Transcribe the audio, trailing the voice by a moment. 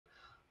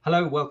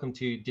Hello, welcome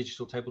to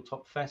Digital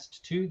Tabletop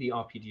Fest 2, the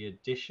RPG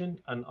edition,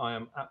 and I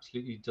am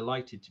absolutely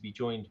delighted to be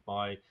joined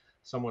by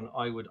someone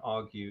I would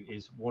argue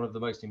is one of the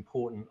most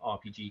important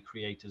RPG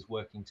creators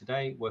working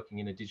today, working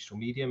in a digital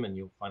medium, and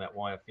you'll find out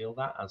why I feel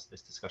that as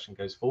this discussion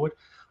goes forward.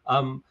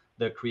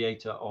 The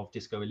creator of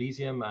Disco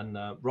Elysium, and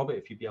Robert,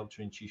 if you'd be able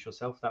to introduce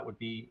yourself, that would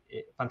be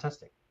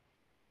fantastic.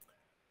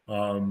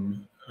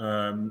 I'm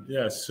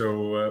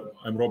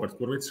Robert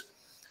Kurvitz,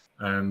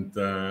 and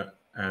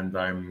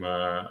I'm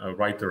a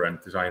writer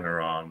and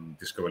designer on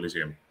Disco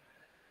Elysium,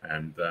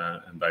 and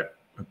I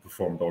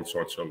performed all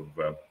sorts of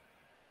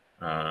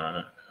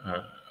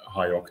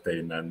high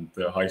octane and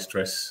high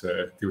stress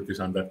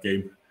duties on that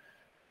game.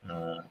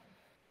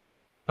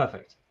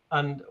 Perfect.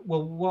 And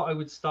well, what I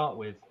would start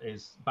with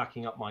is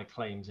backing up my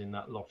claims in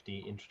that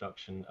lofty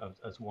introduction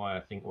as why I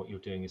think what you're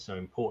doing is so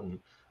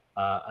important.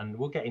 And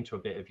we'll get into a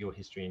bit of your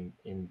history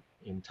in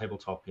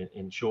tabletop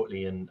in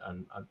shortly, and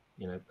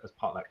you know, as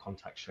part of that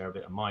context, share a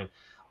bit of mine.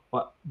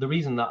 But the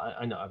reason that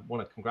I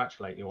want to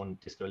congratulate you on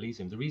Disco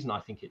Elysium, the reason I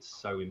think it's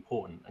so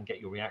important and get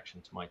your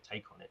reaction to my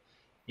take on it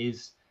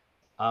is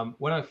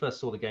when I first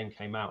saw the game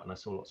came out and I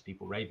saw lots of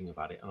people raving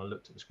about it, and I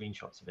looked at the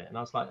screenshots of it and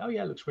I was like, oh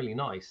yeah, it looks really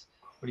nice,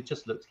 but it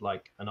just looks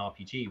like an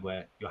RPG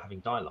where you're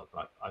having dialogue.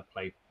 Like, I've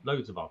played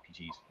loads of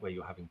RPGs where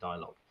you're having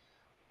dialogue.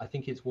 I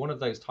think it's one of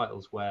those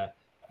titles where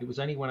it was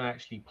only when I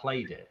actually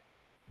played it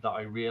that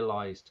I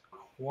realized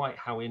quite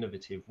how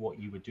innovative what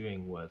you were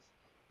doing was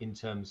in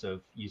terms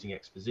of using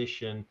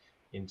exposition,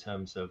 in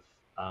terms of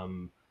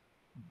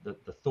the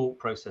thought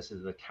processes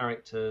of the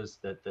characters,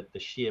 the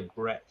sheer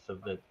breadth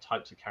of the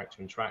types of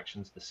character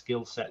interactions, the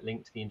skill set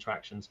linked to the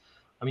interactions.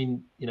 I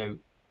mean, you know,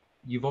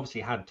 you've obviously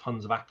had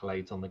tons of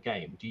accolades on the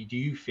game. Do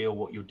you feel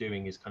what you're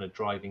doing is kind of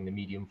driving the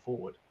medium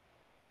forward?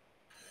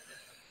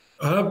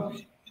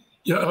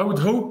 Yeah, I would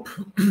hope.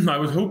 I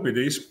would hope it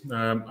is.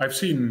 I've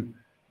seen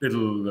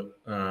little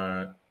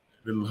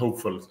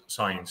hopeful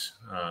signs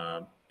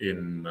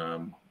in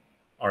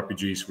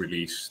RPGs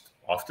released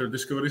after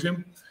Disco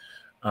Elysium.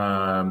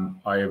 I'm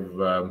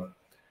gonna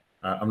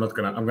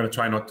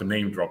try not to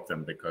name drop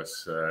them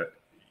because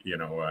you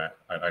know,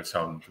 I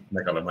sound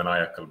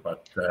megalomaniacal,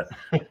 but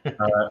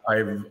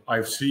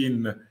I've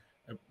seen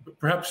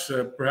perhaps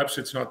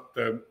it's not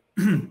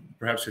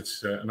perhaps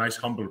it's a nice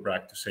humble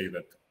brag to say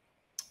that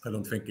I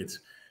don't think it's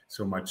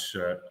so much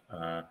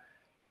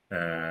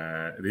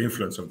the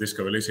influence of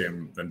Disco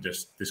Elysium than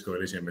just Disco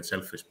Elysium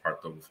itself is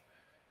part of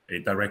a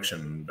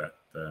direction that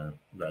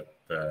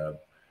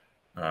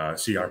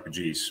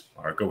CRPGs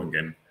are going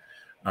in.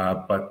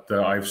 But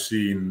I've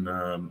seen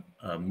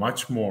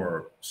much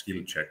more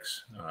skill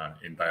checks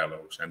in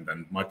dialogues, and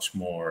then much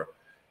more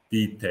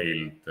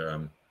detailed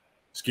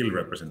skill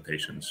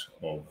representations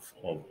of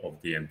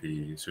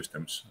D&D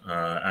systems.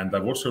 And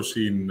I've also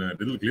seen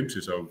little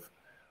glimpses of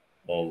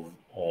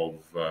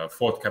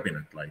thought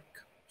cabinet-like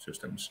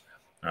systems.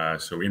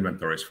 So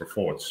inventories for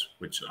thoughts,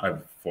 which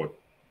I've thought,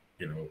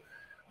 you know,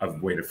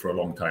 I've waited for a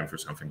long time for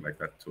something like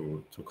that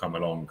to come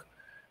along,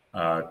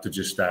 to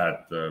just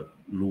add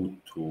loot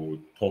to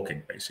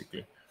talking,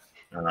 basically,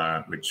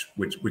 which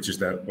is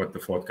what the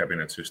thought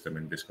cabinet system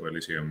in Disco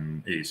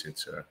Elysium is.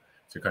 It's a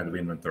kind of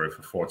inventory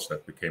for thoughts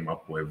that we came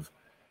up with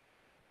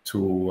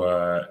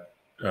to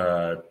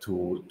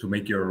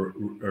make your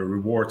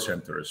reward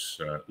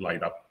centers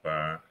light up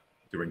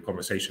during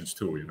conversations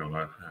too. You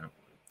know,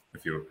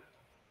 if you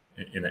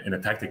in a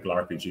tactical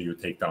RPG, you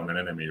take down an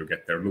enemy, you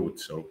get their loot.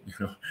 So you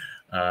know,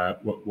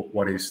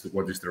 what is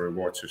the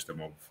reward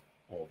system of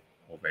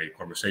a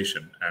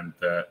conversation? And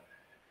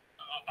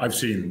I've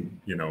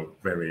seen, you know,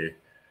 a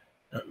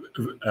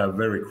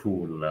very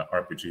cool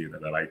RPG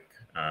that I like.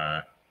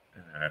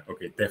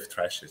 Okay, Death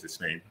Trash is its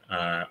name.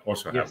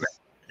 Also yes.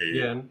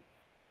 have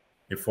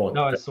a thought.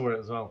 No, I saw it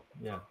as well.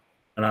 Yeah.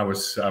 And I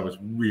was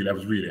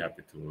really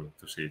happy to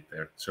see it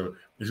there. So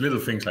these little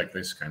things like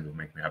this kind of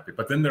make me happy.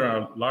 But then there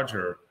are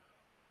larger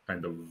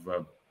kind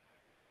of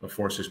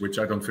forces which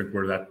I don't think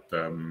were that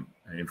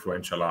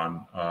influential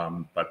on.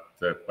 But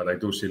I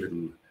do see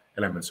little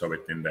elements of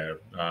it in there.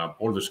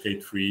 Baldur's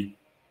Gate 3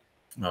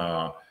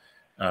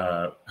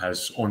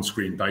 has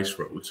on-screen dice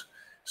rolls.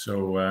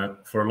 So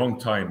for a long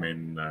time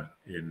in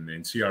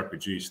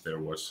CRPGs there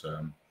was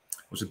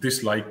a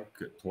dislike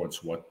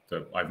towards what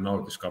I've now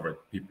discovered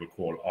people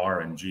call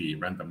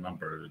RNG, random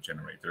number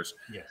generators.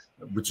 Yes.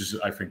 Which is,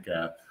 I think,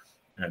 a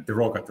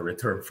derogatory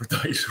term for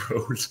dice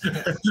rolls.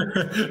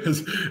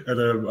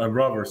 And I'm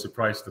rather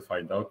surprised to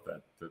find out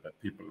that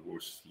people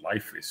whose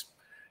life is,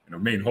 you know,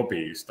 main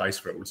hobby is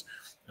dice rolls,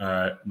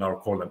 now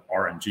call them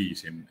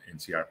RNGs in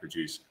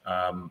CRPGs.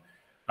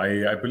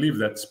 I believe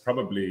that's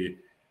probably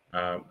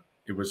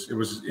it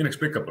was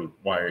inexplicable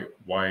why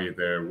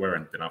there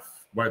weren't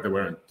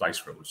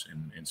dice rolls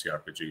in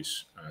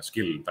CRPGs,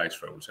 skill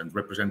dice rolls and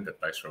represented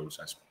dice rolls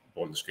as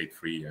Baldur's Gate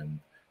 3 and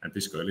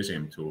Disco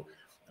Elysium 2.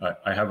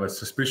 I have a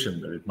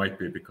suspicion that it might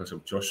be because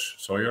of Josh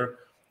Sawyer,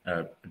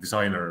 a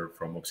designer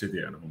from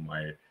Obsidian, whom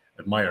I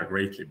admire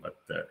greatly, but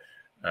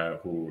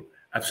who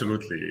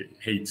absolutely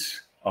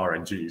hates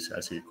RNGs,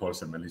 as he calls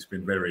them, and he's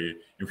been very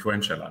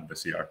influential on the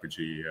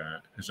CRPG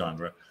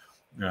genre.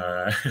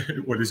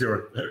 What is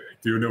your?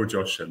 Do you know,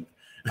 Josh? And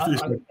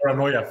is the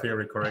paranoia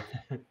theory correct?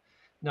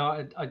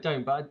 No, I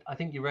don't. But I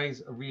think you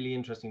raise a really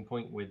interesting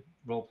point with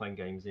role-playing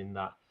games in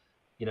that,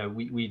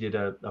 we did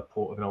a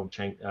port of an old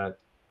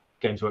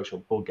Games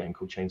Workshop board game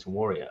called Chains and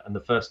Warrior, and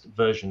the first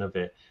version of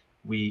it,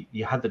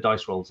 you had the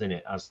dice rolls in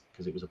it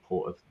because it was a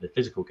port of the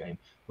physical game,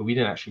 but we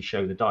didn't actually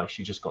show the dice.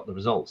 You just got the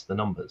results, the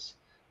numbers.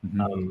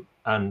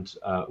 And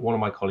one of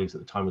my colleagues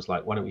at the time was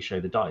like, "Why don't we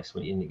show the dice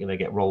when they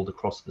get rolled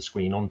across the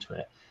screen onto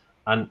it?"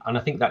 And I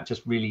think that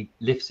just really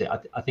lifts it.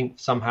 I think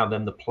somehow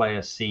then the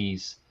player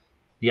sees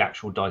the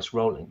actual dice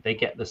rolling. They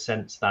get the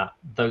sense that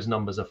those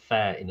numbers are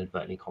fair,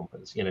 inadvertently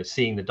confidence.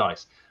 Seeing the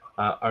dice.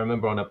 I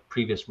remember on a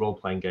previous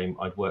role-playing game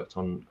I'd worked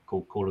on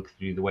called Call of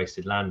Cthulhu: The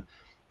Wasted Land,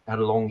 I had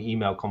a long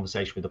email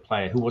conversation with a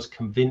player who was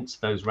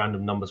convinced those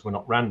random numbers were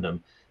not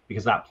random,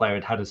 because that player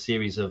had had a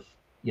series of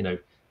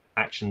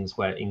actions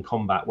where in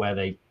combat where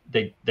they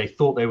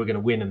thought they were going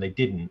to win and they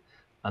didn't,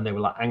 and they were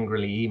like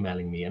angrily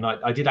emailing me. And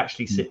I did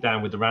actually sit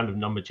down with the random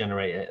number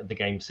generator of the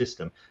game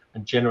system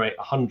and generate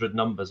 100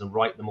 numbers and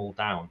write them all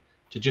down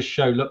to just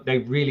show, look, they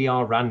really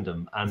are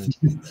random, and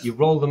you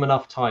roll them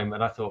enough time.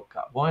 And I thought,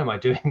 God, why am I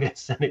doing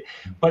this? And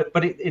but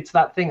it's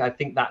that thing. I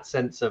think that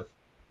sense of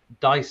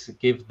dice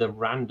give the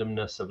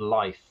randomness of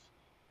life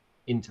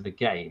into the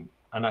game,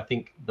 and I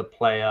think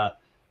players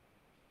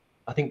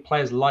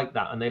like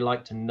that, and they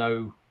like to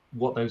know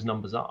what those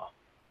numbers are.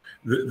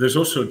 There's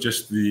also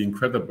just the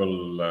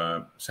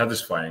incredible,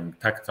 satisfying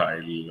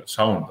tactile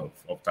sound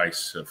of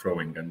dice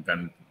throwing, and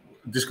then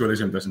Disco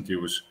Elysium doesn't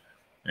use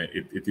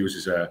it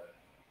uses a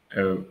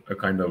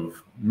kind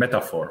of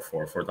metaphor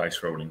for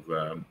dice rolling.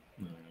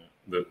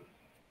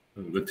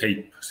 The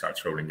tape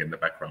starts rolling in the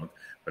background,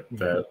 but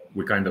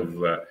we kind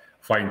of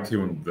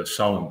fine-tuned the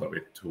sound of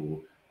it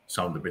to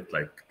sound a bit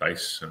like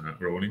dice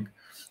rolling.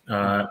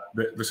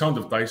 The sound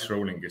of dice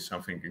rolling is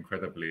something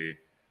incredibly.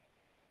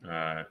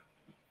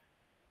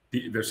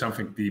 There's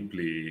something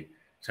deeply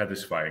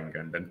satisfying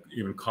and then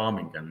even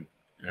calming and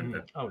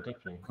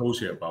definitely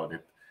cozy about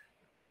it,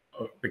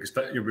 because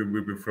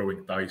we've been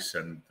throwing dice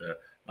and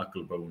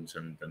knuckle bones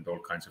and all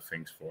kinds of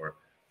things for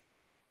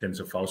tens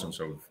of thousands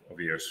of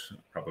years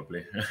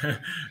probably,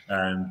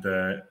 and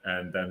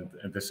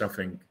there's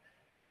something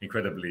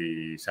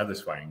incredibly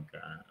satisfying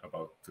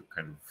about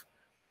kind of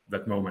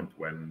that moment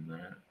when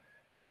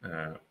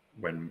the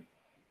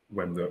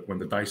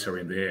dice are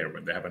in the air,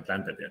 when they haven't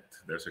landed yet.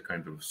 There's a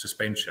kind of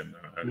suspension,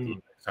 a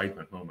little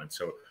excitement moment.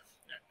 So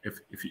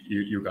if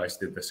you guys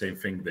did the same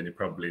thing, then you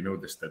probably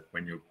noticed that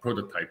when you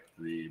prototyped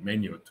the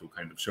menu to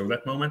kind of show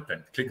that moment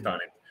and clicked on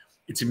it,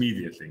 it's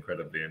immediately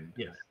incredibly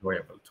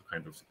enjoyable to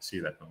kind of see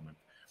that moment.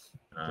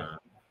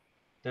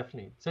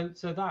 Definitely. So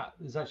that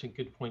is actually a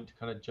good point to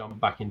kind of jump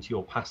back into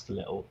your past a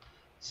little.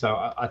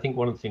 So I think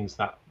one of the things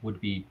that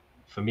would be,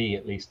 for me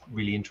at least,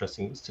 really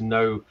interesting is to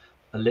know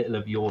a little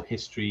of your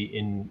history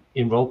in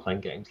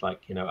role-playing games.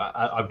 Like,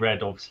 I've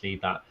read obviously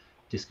that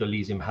Disco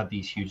Elysium had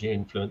these huge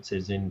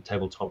influences in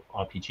tabletop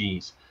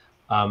RPGs.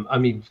 I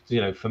mean,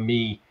 for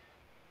me,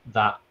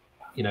 that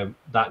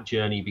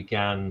journey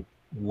began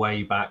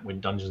way back when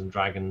Dungeons and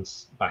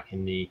Dragons, back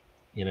in the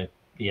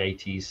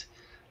 80s,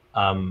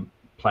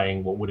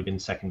 playing what would have been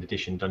second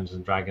edition Dungeons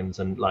and Dragons.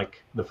 And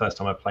like the first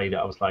time I played it,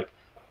 I was like,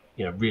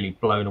 really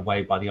blown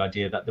away by the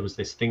idea that there was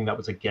this thing that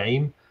was a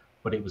game,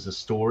 but it was a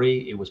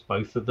story. It was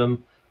both of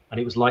them. And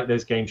it was like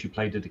those games you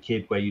played as a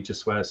kid where you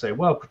just say,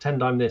 well,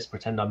 pretend I'm this,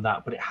 pretend I'm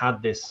that. But it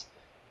had this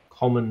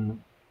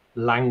common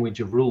language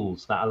of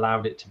rules that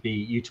allowed it to be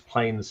you to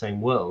play in the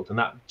same world. And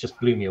that just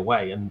blew me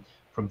away. And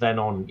from then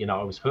on,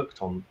 I was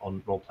hooked on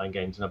role-playing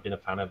games, and I've been a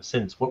fan ever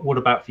since. What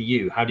about for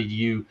you? How did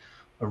you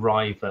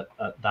arrive at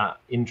that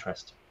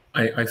interest?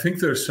 I think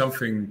there's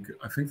something.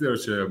 I think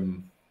this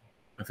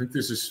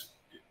is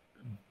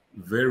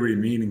very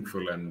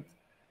meaningful and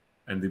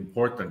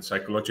important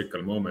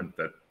psychological moment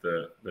that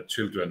the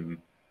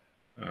children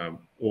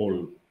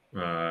all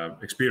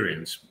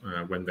experience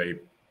when they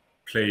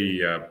play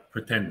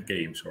pretend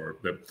games,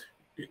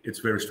 it's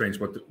very strange.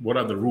 What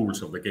are the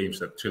rules of the games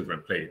that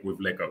children play with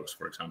Legos,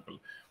 for example?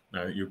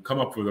 You come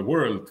up with a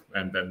world,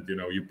 and then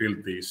you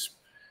build these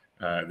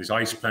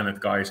ice planet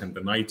guys, and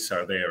the knights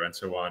are there, and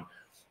so on,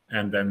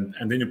 and then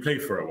you play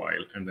for a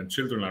while, and then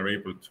children are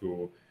able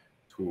to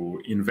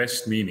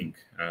invest meaning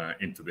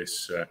into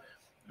this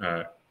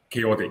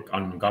chaotic,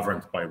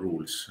 ungoverned by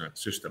rules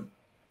system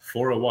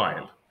for a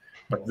while.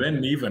 But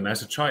then, even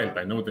as a child,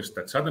 I noticed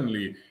that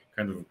suddenly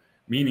kind of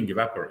meaning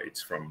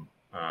evaporates from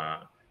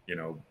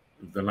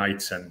the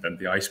knights and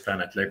the ice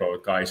planet Lego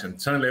guys,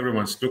 and suddenly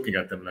everyone's looking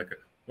at them like,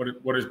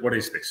 what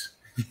is this?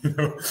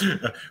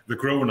 The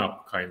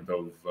grown-up kind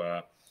of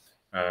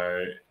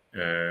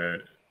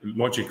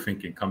logic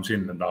thinking comes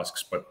in and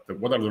asks, but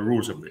what are the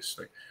rules of this?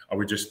 Like,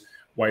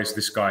 why is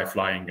this guy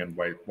flying, and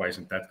why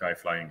isn't that guy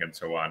flying, and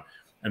so on?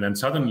 And then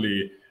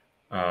suddenly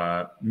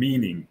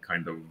meaning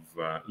kind of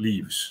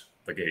leaves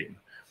the game.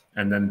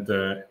 And then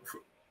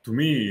to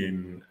me,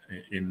 in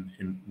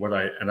what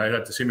I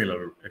had a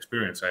similar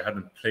experience. I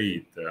hadn't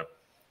played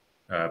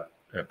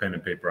pen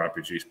and paper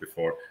RPGs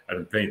before. I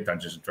hadn't played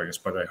Dungeons and Dragons,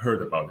 but I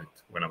heard about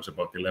it when I was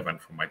about 11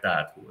 from my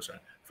dad, who was a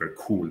very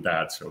cool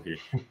dad. So he,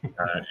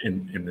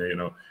 in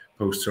the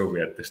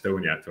post-Soviet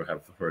Estonia, to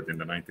have heard in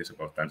the 90s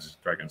about Dungeons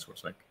and Dragons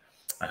was like,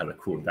 I had a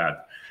cool dad.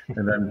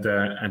 And then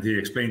and he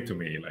explained to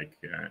me like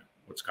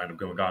what's kind of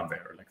going on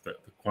there, like the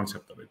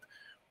concept of it.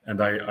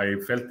 And I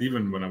felt,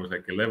 even when I was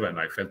like 11,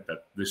 I felt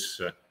that this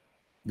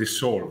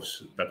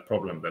solves that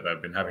problem that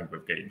I've been having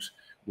with games,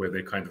 where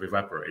they kind of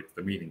evaporate,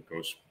 the meaning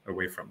goes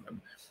away from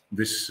them.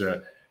 It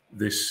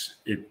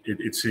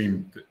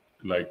seemed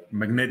like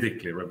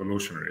magnetically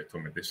revolutionary to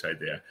me, this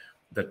idea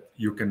that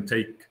you can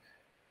take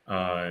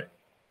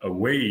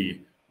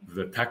away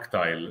the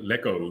tactile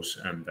Legos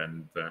and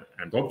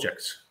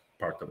objects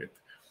part of it,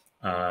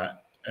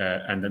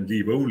 and then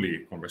leave only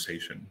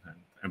conversation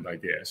and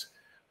ideas,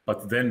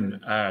 but then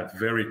add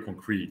very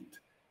concrete,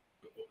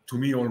 to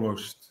me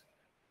almost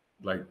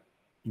like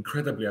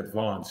incredibly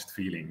advanced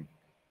feeling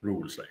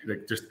rules,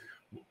 like just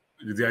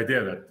the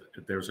idea that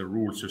there's a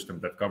rule system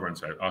that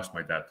governs. I asked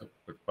my dad,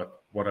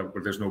 but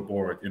there's no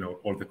board,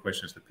 all the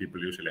questions that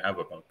people usually have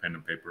about pen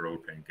and paper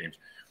role-playing games.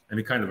 And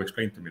he kind of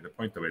explained to me the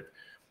point of it.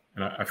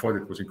 And I thought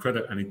it was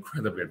an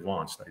incredibly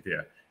advanced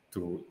idea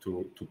to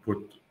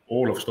put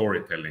all of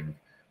storytelling,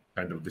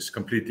 kind of this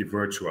completely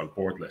virtual,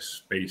 boardless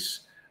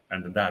space,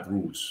 and then add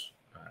rules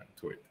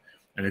to it.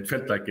 And it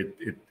felt like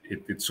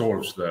it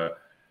solves the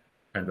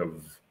kind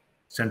of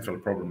central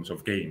problems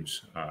of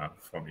games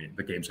for me.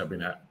 The games I've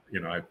been,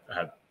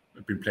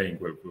 I've been playing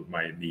with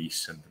my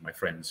niece and my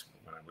friends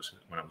when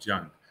I was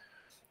young,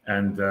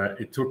 and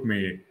it took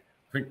me, I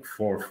think,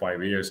 4 or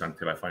 5 years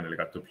until I finally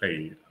got to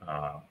play.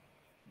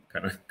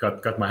 Kind of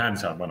got my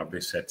hands on one of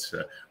these sets.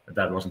 But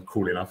Dad wasn't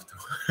cool enough to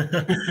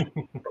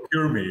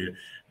procure me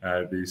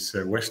these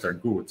Western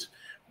goods.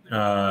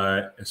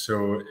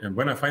 So, and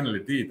when I finally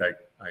did,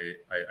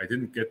 I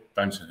didn't get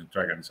Dungeons and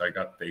Dragons. I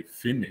got a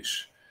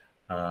Finnish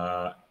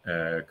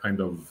kind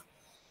of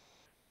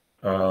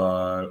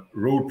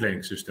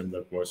role-playing system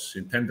that was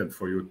intended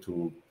for you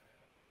to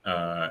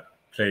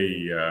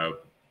play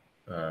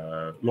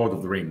Lord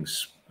of the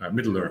Rings,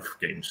 Middle-earth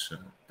games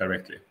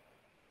directly.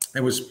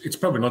 It's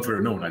probably not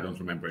very known. I don't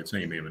remember its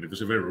name even. It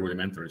was a very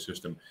rudimentary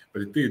system,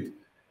 but it did,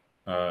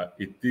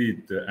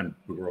 and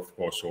we were of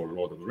course all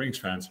Lord of the Rings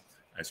fans,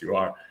 as you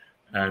are,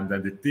 and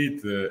then it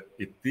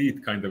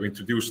did kind of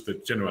introduce the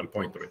general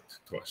point of it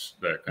to us,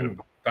 the kind of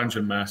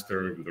dungeon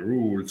master, the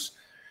rules,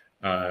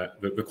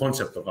 the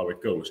concept of how it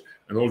goes,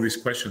 and all these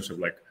questions of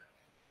like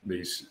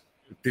these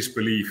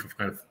disbelief of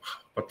kind of,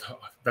 but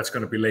that's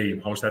going to be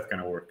lame. How's that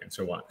going to work, and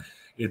so on.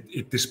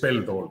 It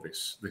dispelled all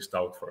this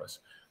doubt for us.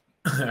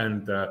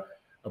 And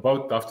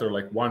about after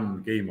like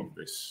one game of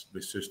this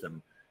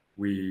system,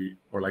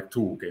 or like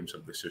 2 games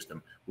of this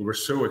system, we were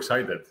so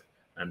excited,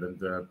 and then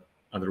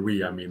under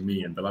we, I mean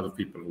me and a lot of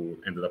people who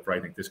ended up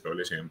writing Disco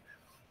Elysium,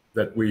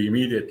 that we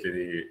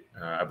immediately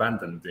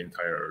abandoned the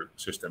entire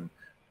system,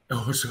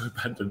 also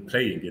abandoned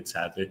playing it,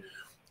 sadly,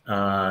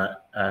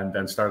 and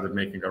then started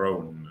making our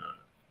own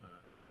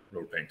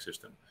role-playing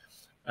system.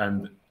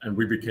 And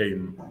we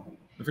became,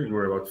 I think we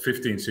were about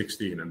 15,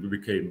 16, and we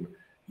became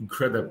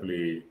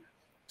incredibly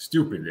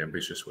stupidly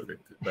ambitious with it.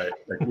 Like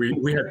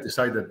we had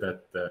decided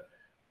that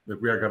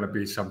we are going to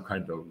be some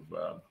kind of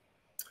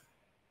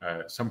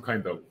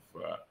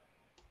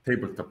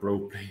tabletop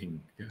role-playing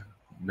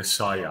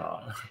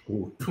messiah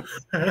group.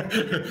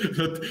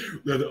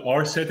 that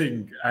our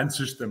setting and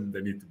system, they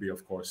need to be,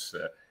 of course,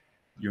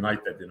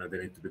 united. They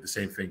need to be the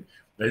same thing.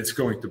 That it's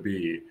going to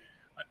be.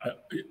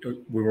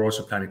 We were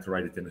also planning to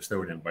write it in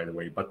Estonian, by the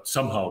way, but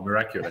somehow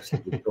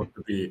miraculously it's going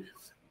to be,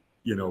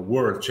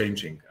 world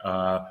changing.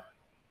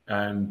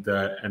 And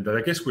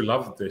I guess we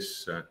love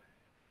this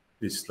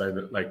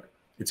like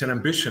it's an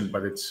ambition,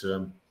 but it's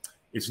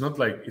not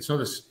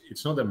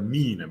a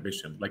mean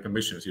ambition like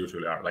ambitions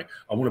usually are. Like,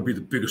 I want to be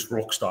the biggest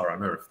rock star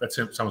on earth. That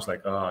sounds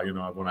like I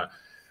want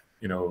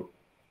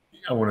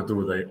to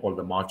do all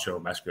the macho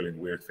masculine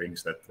weird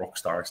things that rock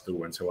stars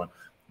do and so on.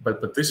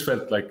 But this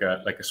felt like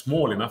a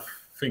small enough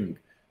thing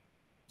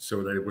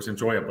so that it was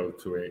enjoyable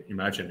to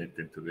imagine it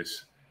into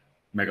this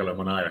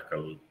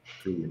megalomaniacal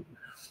dream.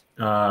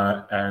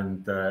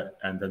 And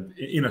then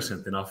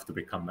innocent enough to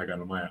become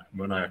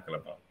megalomaniacal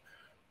about.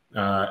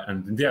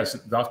 And yes,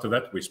 after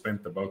that, we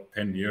spent about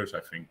 10 years, I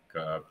think,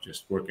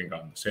 just working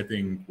on the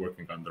setting,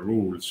 working on the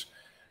rules.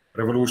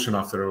 Revolution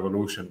after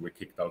revolution, we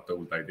kicked out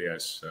old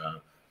ideas.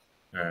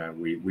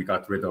 We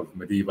got rid of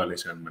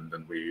medievalism, and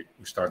then we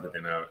started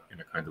in a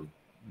kind of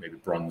maybe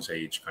Bronze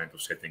Age kind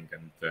of setting,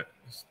 and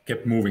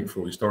kept moving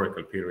through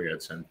historical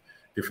periods and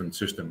different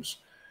systems.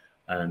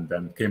 And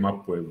then came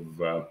up with,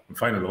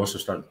 finally also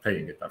started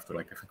playing it after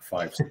like, I think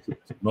 5, 6 years.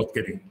 Not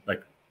getting,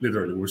 like,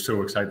 literally, we were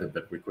so excited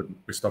that we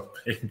stopped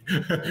playing,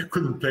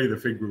 couldn't play the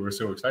thing we were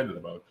so excited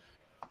about.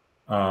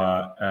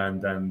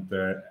 And then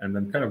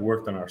kind of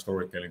worked on our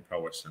storytelling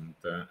prowess. And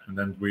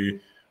then we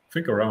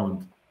think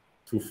around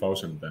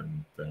 2000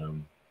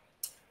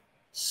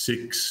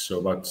 so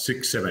about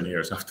 6-7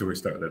 years after we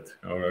started,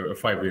 or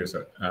 5 years,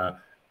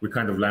 we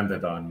kind of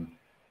landed on,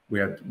 we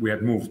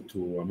had moved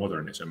to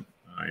modernism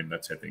in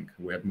that setting.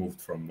 We had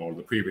moved from all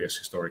the previous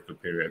historical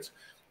periods,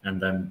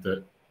 and then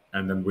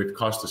we'd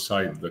cast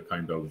aside the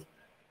kind of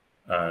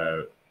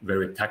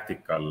very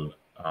tactical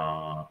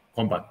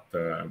combat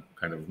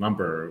kind of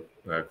number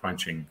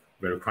crunching,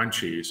 very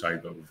crunchy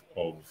side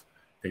of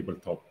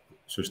tabletop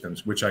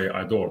systems, which I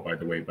adore, by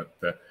the way, but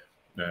that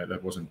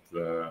wasn't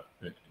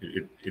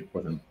it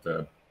wasn't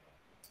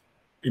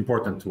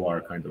important to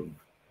our kind of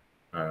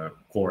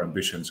core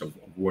ambitions of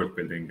world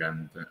building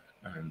and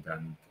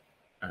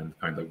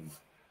kind of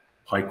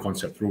high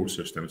concept rule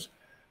systems.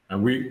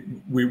 And we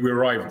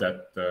arrived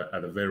at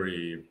a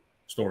very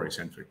story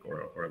centric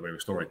or a very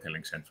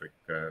storytelling centric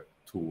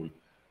tool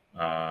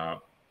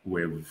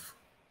with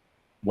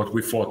what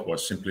we thought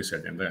was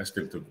simplicity, and I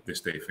still to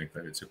this day think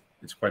that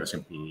it's quite a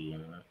simple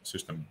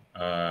system.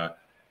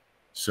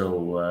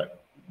 So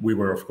we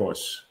were, of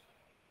course,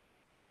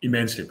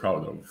 immensely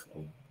proud of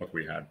what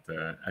we had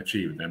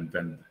achieved, and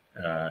then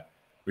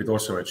we'd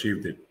also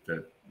achieved it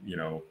that, you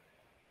know,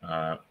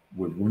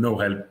 with no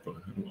help,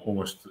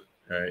 almost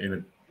in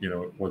a, you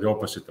know, or the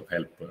opposite of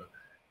help,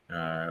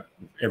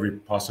 every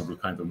possible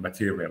kind of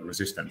material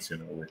resistance. You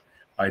know,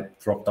 I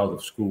dropped out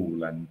of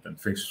school and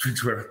things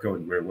were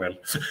going very well.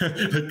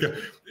 Like,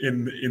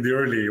 in the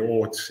early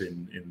aughts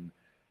in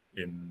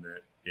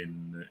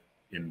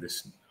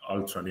this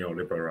ultra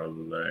neoliberal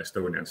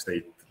Estonian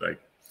state,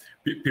 like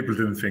people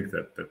didn't think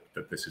that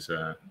this is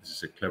a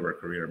clever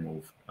career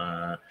move.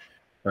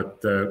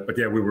 But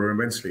yeah, we were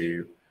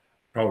immensely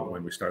proud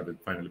when we started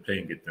finally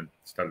playing it and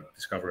started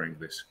discovering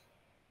this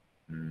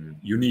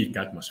unique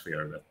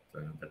atmosphere that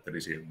the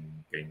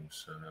Elysium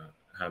games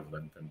have,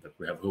 and that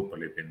we have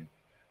hopefully been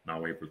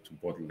now able to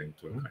bottle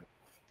into a kind of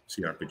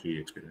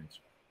CRPG experience.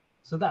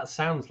 So that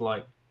sounds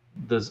like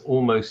there's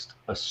almost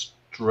a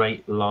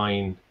straight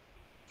line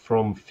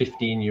from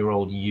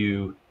 15-year-old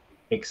you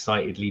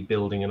excitedly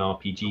building an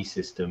RPG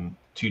system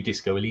to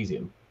Disco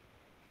Elysium.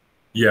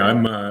 Yeah,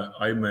 I'm a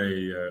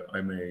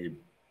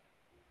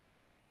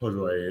what's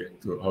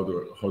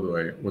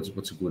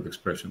a good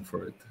expression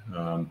for it?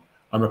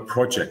 I'm a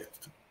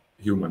project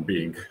human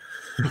being.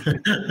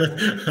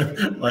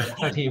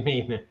 How do you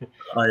mean?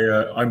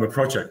 I'm a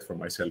project for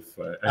myself.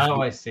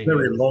 I see.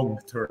 Very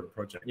long-term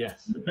project.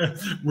 Yes.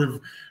 with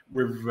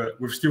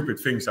stupid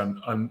things,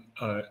 and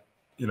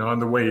you know, on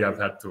the way I've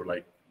had to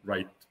like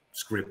write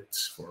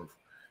scripts for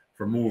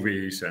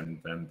movies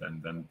and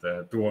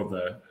do all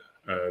the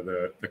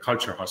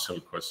culture hustle,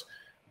 because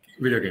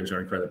video games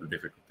are incredibly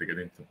difficult to get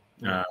into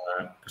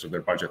because of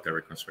their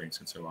budgetary constraints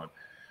and so on.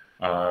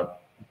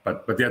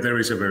 But yeah, there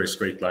is a very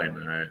straight line.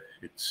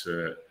 It's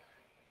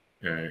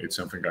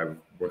something I've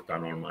worked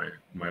on all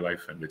my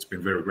life, and it's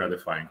been very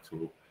gratifying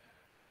to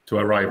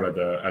arrive at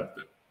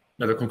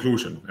a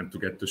conclusion and to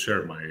get to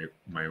share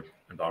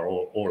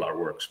all our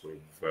works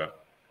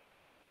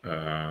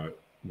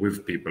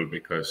with people,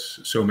 because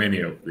so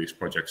many of these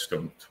projects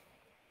don't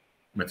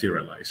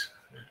materialize,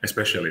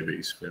 especially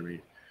these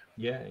very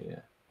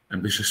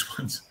ambitious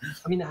ones.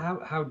 I mean,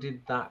 how did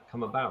that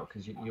come about?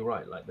 Because you're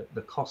right, like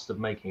the cost of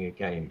making a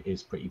game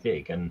is pretty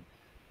big, and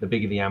the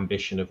bigger the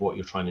ambition of what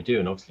you're trying to do,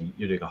 and obviously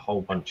you're doing a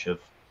whole bunch of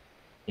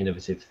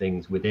innovative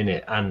things within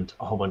it and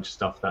a whole bunch of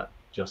stuff that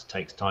just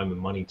takes time and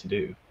money to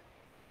do.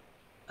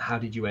 How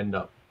did you end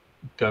up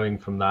going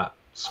from that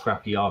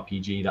scrappy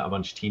RPG that a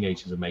bunch of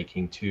teenagers are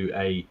making to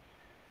a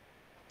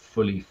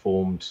fully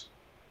formed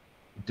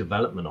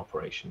development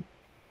operation?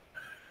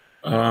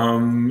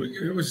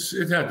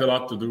 It had a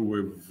lot to do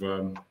with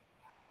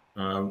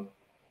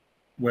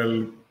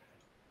well,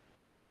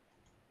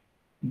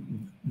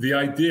 the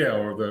idea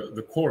or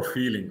the core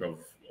feeling of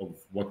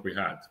what we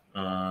had,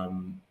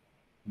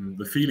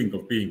 the feeling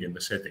of being in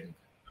the setting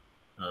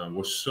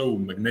was so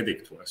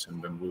magnetic to us,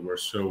 and then we were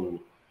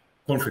so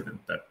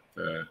confident that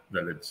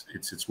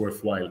it's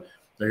worthwhile,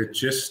 that it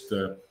just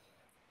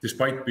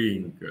despite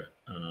being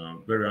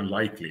very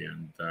unlikely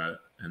and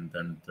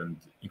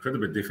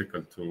incredibly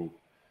difficult to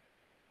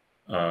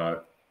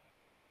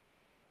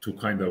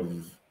kind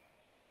of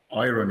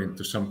iron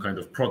into some kind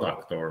of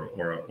product or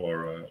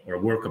a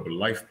workable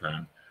life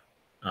plan,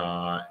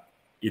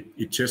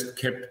 it just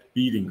kept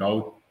beating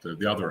out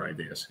the other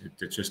ideas. It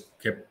just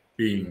kept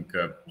being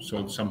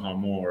somehow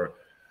more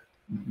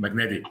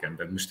magnetic and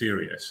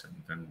mysterious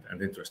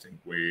and interesting.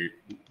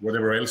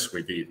 Whatever else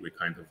we did, we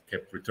kind of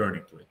kept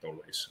returning to it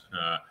always,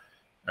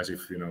 as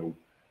if, you know,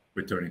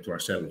 returning to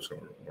ourselves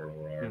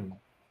or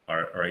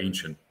our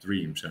ancient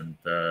dreams.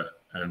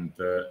 And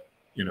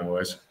you know,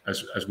 as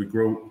we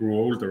grew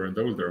older and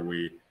older,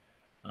 we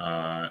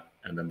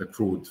and then the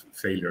crude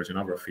failures in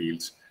other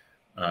fields,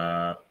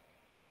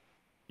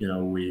 you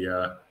know,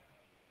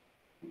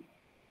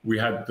 we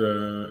had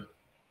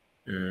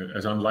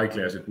as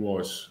unlikely as it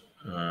was,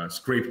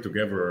 scraped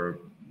together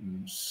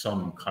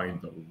some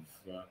kind of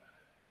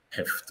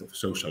heft, of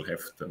social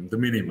heft, and the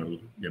minimal,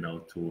 you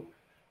know,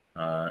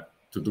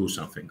 do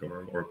something,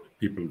 or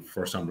people,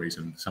 for some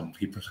reason, some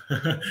people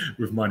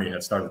with money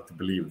had started to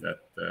believe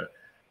that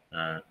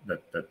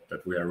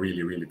that we are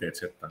really dead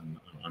set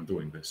on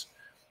doing this.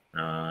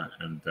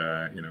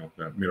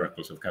 The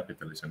miracles of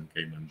capitalism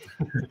came and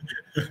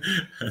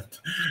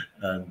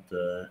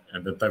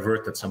that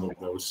diverted some of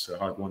those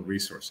hard-won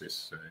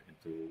resources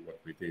into what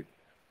we did.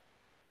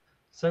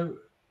 So,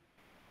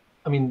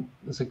 I mean,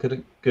 that's a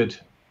good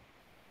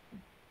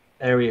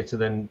area to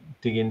then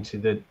dig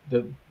into.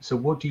 So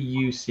what do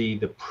you see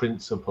the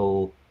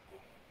principal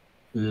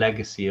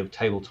legacy of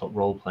tabletop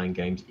role-playing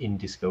games in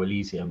Disco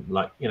Elysium?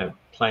 Like,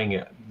 playing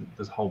it,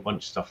 there's a whole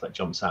bunch of stuff that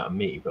jumps out at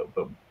me, but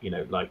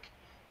like,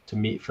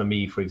 for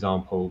me, for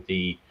example,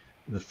 the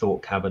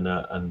thought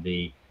cabinet and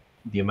the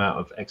amount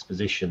of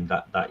exposition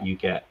that you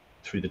get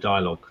through the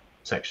dialogue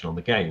section on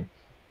the game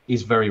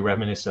is very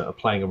reminiscent of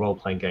playing a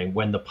role-playing game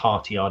when the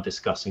party are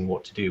discussing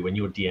what to do, when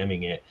you're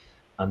DMing it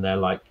and they're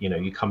like,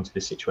 you come to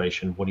this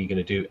situation, what are you going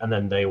to do? And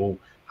then they all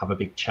have a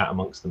big chat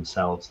amongst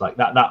themselves. Like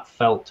that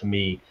felt to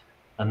me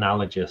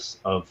analogous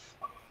of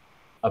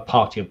a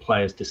party of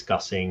players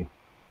discussing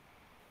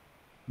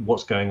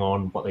what's going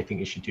on, what they think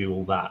you should do,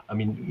 all that. I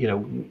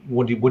mean,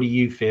 what do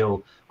you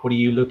feel, what do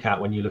you look at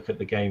when you look at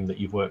the game that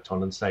you've worked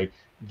on and say,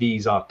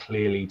 these are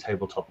clearly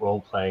tabletop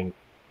role-playing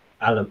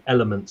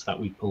elements that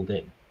we pulled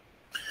in?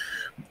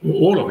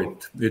 All of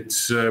it.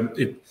 It's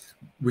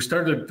we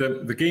started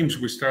the games,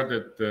 we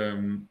started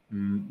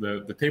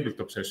the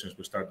tabletop sessions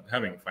we started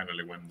having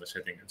finally when the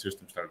setting and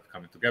system started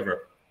coming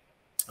together.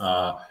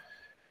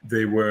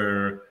 They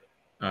were,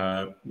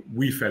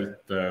 we felt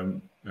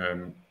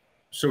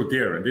so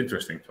dear and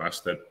interesting to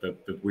us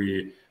that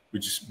we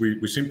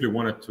simply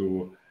wanted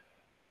to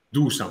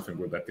do something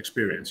with that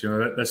experience.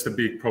 That's the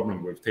big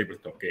problem with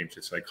tabletop games.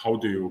 It's like, how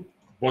do you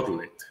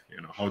bottle it?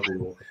 How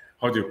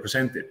do you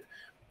present it?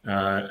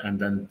 And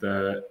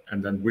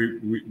then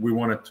we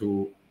wanted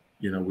to,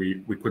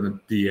 we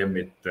couldn't DM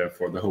it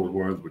for the whole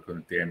world. We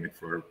couldn't DM it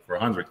for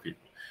 100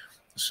 people.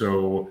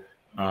 So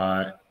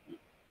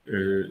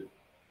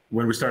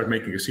when we started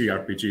making a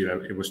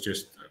CRPG, it was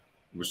just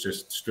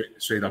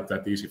straight up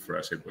that easy for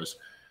us. It was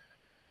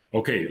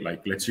okay.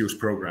 Like, let's use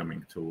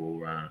programming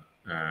to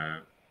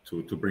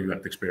bring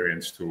that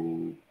experience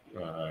to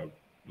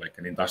like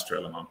an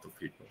industrial amount of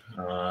people,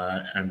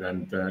 and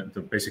then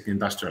to basically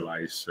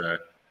industrialize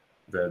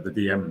the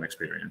DM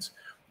experience.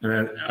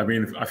 And I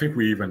mean, I think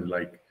we even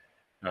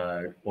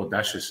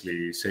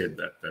audaciously said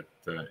that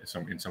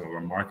in some of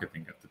our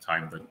marketing at the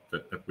time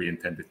that we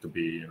intended to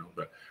be,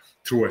 the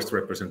truest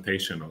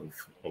representation of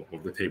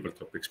the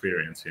tabletop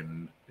experience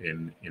in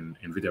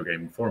video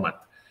game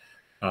format,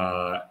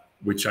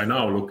 which I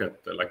now look at,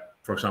 like,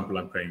 for example,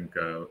 I'm playing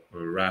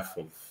Wrath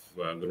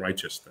of the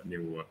Righteous, the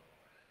new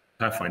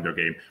Pathfinder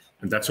game,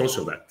 and that's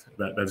also that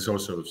is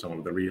also some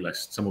of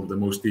the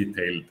most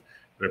detailed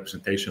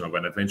representation of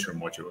an adventure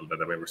module that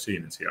I've ever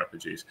seen in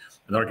CRPGs.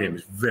 And our game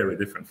is very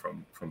different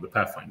from the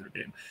Pathfinder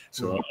game.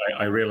 So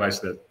I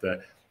realized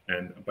that,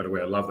 and by the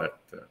way, I love that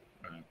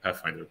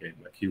Pathfinder game.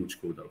 Like, huge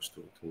kudos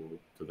to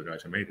the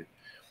guys who made it.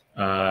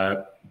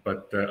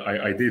 But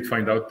I did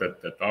find out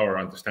that our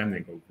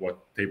understanding of what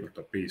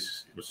tabletop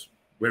is was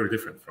very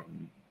different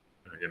from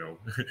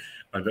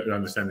the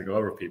understanding of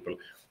other people.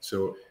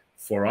 So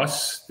for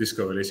us,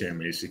 Disco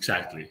Elysium is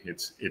exactly,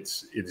 it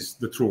is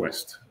the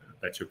truest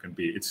that you can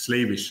be. It's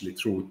slavishly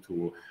true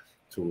to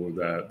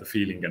the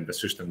feeling and the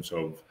systems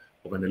of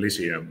an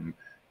Elysium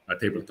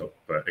tabletop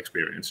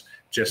experience,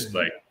 just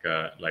like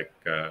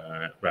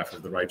Wrath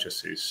of the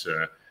Righteous is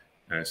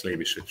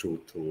slavishly true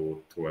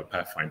to a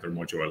Pathfinder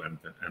module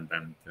and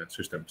then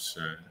systems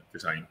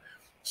design.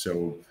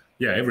 So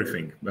yeah,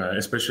 everything,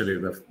 especially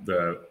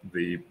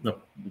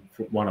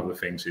one of the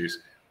things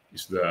is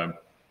the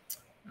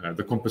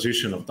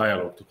composition of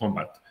dialogue to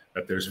combat.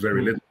 That there's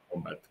very little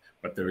combat,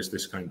 but there is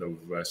this kind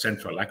of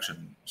central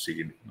action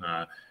scene,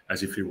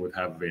 as if you would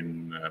have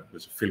in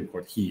there's a film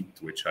called Heat,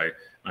 which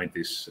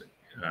 90s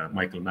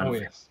Michael Mann. Oh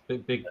yes,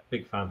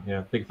 big fan.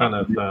 Yeah, big fan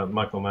of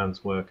Michael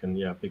Mann's work, and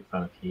yeah, big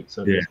fan of Heat.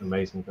 So it's an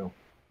amazing film.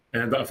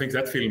 And I think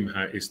that film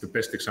is the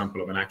best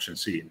example of an action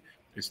scene.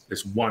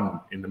 There's one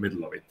in the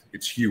middle of it.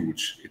 It's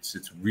huge.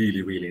 It's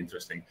really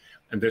interesting.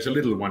 And there's a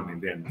little one in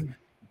the end.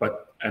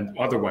 And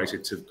otherwise,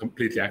 it's a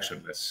completely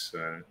actionless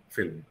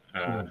film.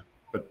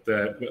 But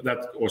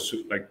that also,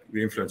 like,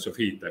 the influence of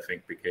Heat, I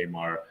think, became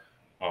our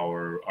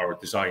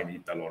design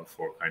etalon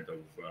for kind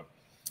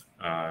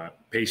of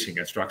pacing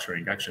and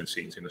structuring action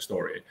scenes in a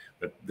story.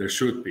 That there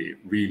should be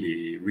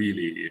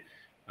really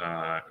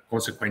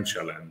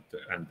consequential and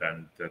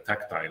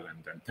tactile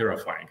and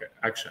terrifying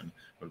action.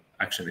 Well,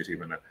 action is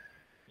even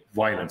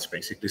violence,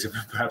 basically, is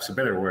perhaps a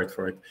better word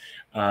for it.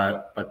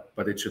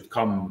 But it should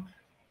come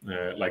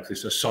like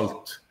this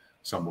assault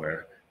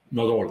somewhere,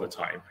 not all the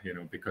time,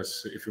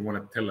 because if you want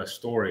to tell a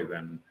story,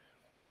 then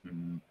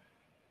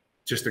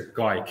just a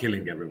guy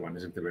killing everyone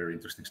isn't a very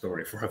interesting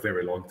story for a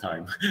very long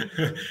time.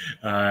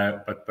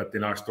 But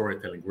in our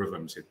storytelling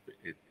rhythms,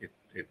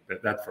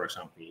 that for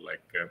example,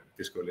 like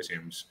Disco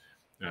Elysium's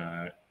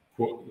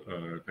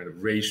kind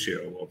of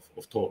ratio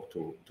of talk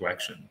to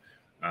action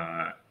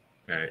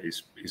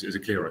is a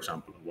clear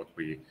example of what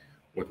we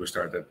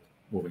started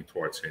moving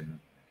towards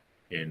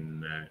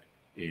in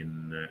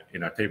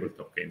our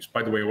tabletop games.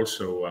 By the way,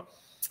 also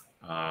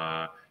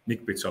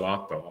Nick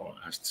Pizzolato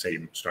has the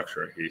same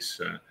structure.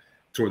 His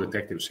True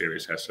Detective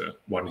series has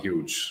one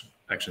huge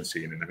action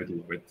scene in the middle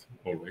of it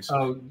always.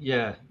 Oh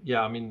yeah.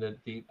 I mean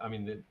I'm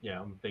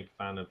a big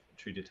fan of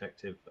True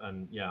Detective,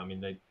 and yeah, I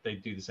mean they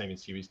do the same in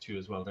series 2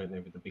 as well, don't they,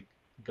 with the big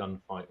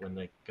gunfight when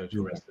they go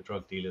to arrest the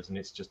drug dealers, and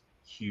it's just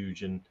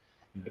huge and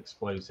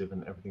explosive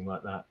and everything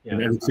like that. Yeah.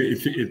 And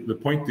the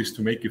point is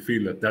to make you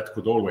feel that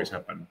could always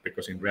happen,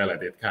 because in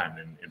reality it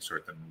can in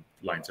certain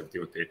lines of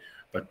duty,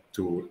 but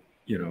to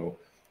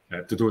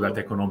to do that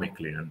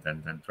economically and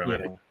then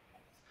dramatically.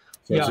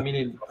 So yeah, I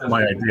mean,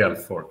 my ideal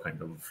for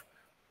kind of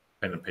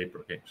pen and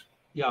paper games.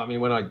 Yeah, I mean,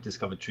 when I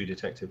discovered True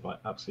Detective, I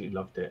absolutely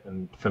loved it.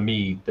 And for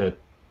me,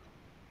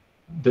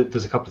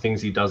 there's a couple of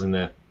things he does in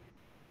there.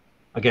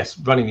 I guess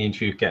running the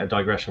interview, get a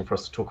digression for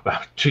us to talk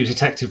about True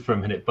Detective for a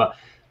minute. But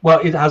well,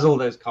 it has all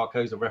those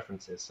Carcosa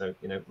references, so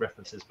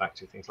references back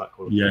to things like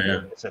Call of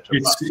Duty, etc.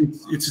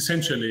 It's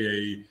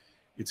essentially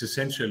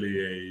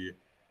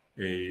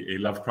a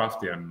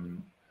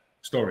Lovecraftian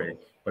story,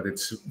 but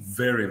it's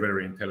very,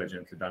 very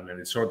intelligently done, and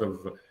it's sort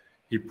of,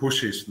 he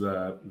pushes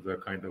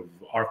the kind of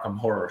Arkham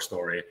horror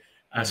story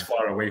as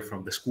far away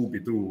from the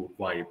Scooby-Doo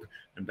vibe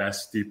and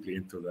as deeply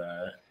into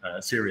the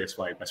serious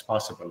vibe as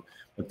possible.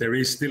 But there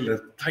is still a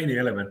tiny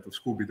element of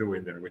Scooby-Doo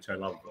in there, which I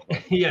love.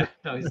 Yeah,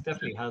 no, it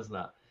definitely has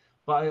that.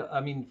 But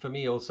I mean, for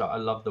me also, I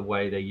love the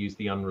way they use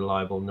the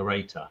unreliable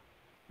narrator,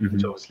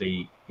 which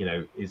obviously,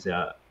 is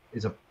a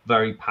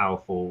very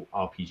powerful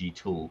RPG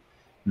tool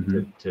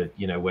to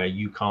where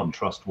you can't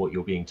trust what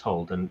you're being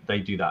told, and they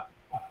do that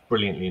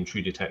brilliantly in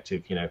True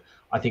Detective.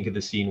 I think of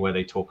the scene where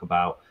they talk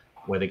about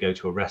where they go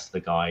to arrest the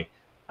guy,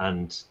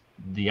 and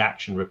the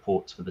action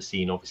reports for the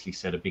scene obviously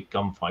said a big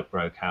gunfight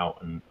broke out,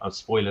 and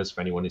spoilers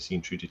for anyone who's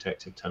seen True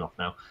Detective, turn off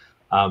now.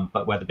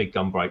 But where the big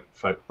gunfight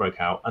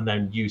broke out, and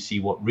then you see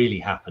what really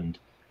happened,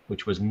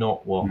 which was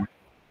not what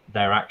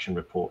their action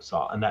reports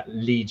are, and that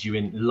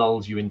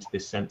lulls you into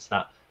this sense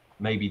that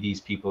maybe these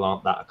people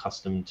aren't that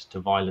accustomed to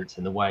violence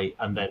in the way,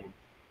 and then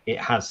it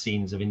has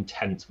scenes of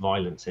intense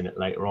violence in it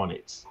later on.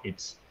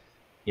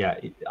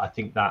 I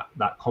think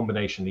that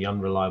combination, the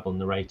unreliable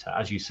narrator,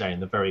 as you say,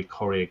 and the very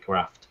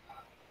choreographed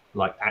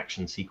like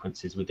action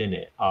sequences within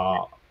it,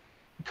 are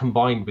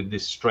combined with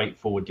this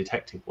straightforward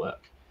detective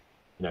work.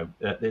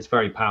 It's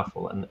very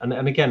powerful.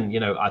 And again,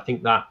 I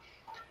think that,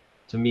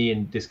 to me,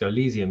 in Disco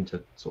Elysium,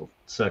 to sort of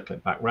circle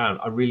it back round,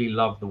 I really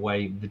love the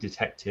way the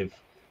detective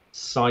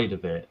side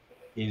of it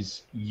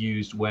is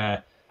used,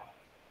 where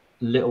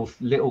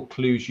little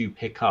clues you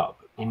pick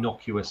up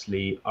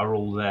innocuously are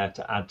all there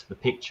to add to the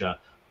picture,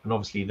 and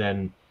obviously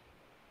then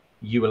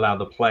you allow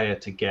the player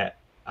to get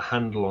a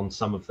handle on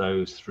some of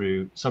those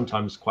through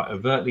sometimes quite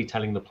overtly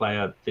telling the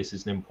player this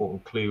is an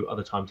important clue,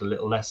 other times a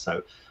little less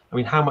so. I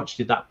mean, how much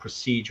did that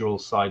procedural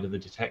side of the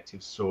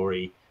detective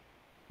story,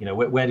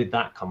 where did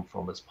that come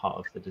from as part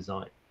of the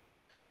design?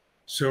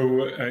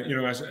 So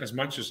as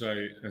much as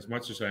I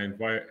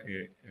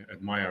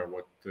admire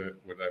what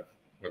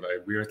I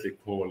weirdly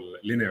call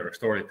linear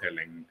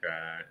storytelling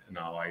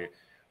now,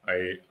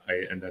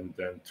 and then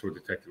True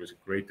Detective is a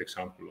great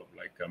example of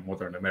like a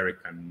modern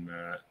American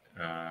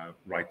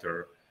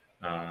writer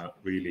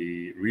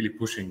really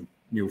pushing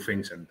new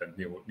things and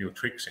new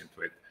tricks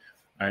into it.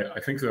 I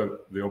think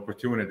the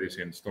opportunities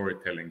in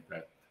storytelling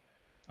that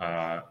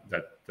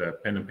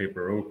pen and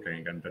paper role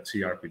playing and that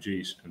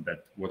CRPGs and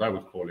that what I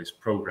would call is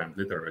programmed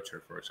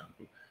literature, for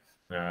example.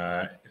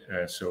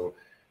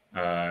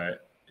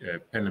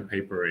 Pen and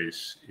paper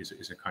is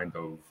a kind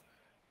of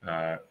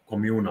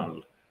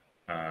communal,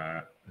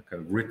 kind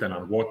of written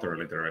on water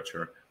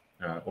literature,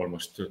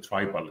 almost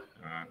tribal.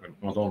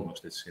 Not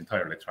almost, it's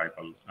entirely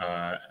tribal.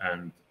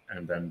 And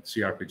then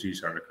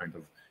CRPGs are a kind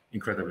of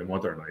incredibly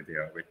modern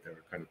idea with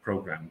their kind of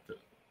programmed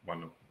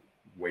one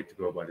way to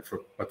go about it.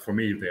 But for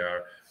me, they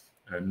are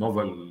two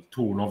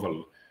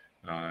novel,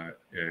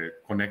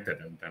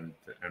 connected and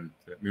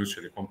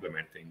mutually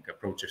complementing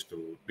approaches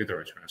to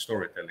literature and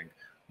storytelling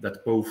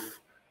that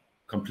both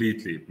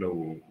completely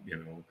blow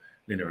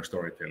linear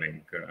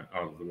storytelling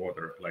out of the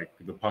water. Like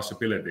the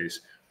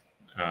possibilities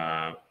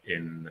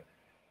in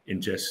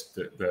just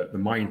the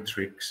mind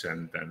tricks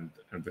and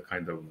the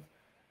kind of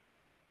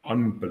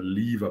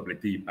unbelievably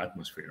deep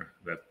atmosphere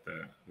that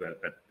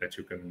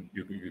you can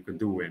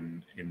do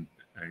in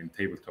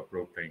tabletop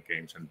role-playing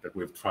games, and that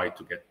we've tried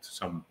to get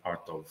some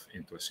part of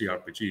into a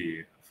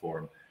CRPG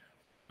form,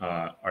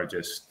 are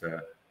just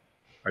they're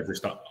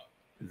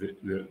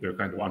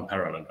kind of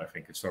unparalleled, I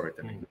think, in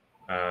storytelling.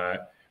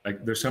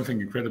 Like there's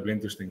something incredibly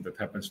interesting that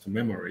happens to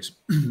memories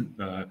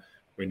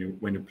when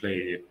you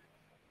play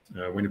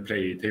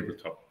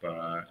tabletop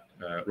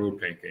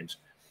role-playing games.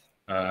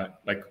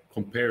 Like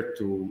compared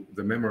to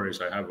the memories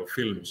I have of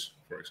films,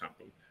 for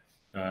example,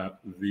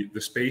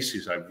 the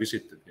spaces I've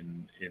visited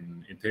in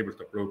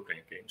tabletop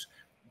role-playing games,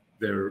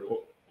 they're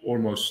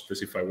almost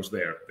as if I was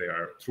there. They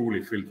are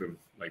truly filled with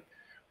like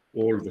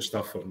all the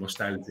stuff of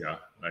nostalgia.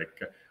 Like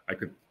I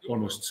could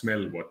almost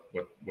smell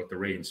what the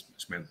rain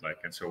smelled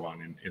like and so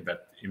on in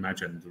that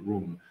imagined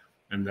room.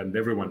 And then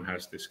everyone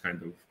has this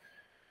kind of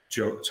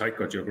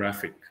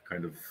psychogeographic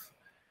kind of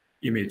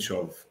image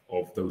of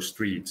those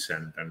streets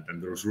and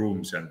those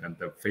rooms and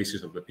the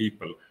faces of the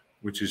people,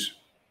 which is,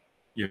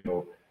 you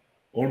know,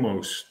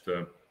 almost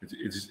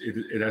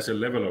it has a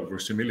level of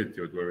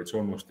verisimilitude where it's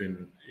almost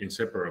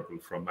inseparable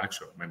from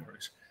actual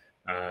memories.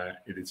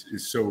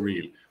 It's so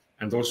real,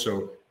 and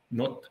also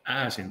not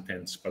as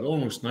intense, but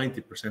almost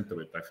 90% of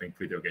it, I think,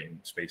 video game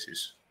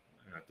spaces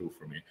do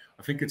for me.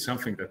 I think it's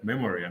something that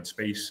memory and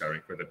space are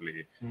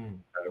incredibly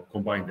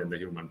combined in the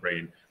human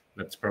brain.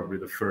 That's probably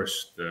the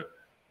first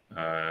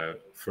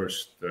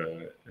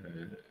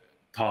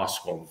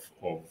task of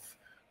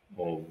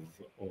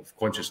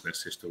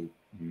consciousness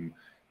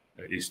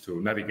is to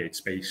navigate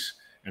space,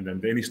 and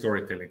then any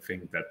storytelling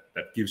thing that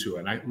gives you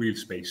a real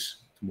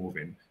space to move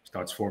in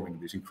starts forming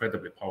these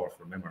incredibly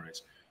powerful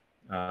memories,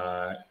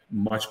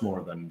 much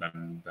more than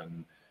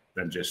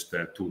just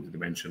a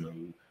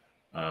two-dimensional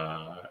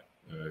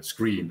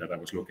screen that I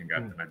was looking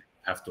at and I didn't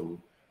have to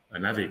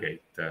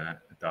navigate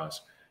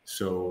does.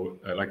 So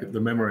like the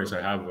memories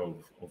I have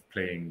of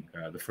playing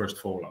the first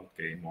Fallout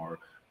game or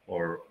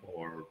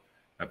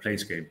a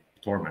Planescape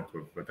Torment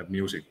with the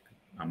music,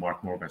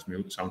 Mark Morgan's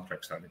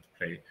soundtrack starting to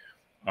play,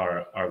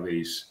 are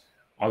these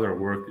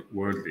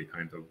otherworldly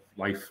kind of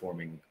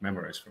life-forming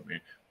memories for me.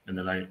 And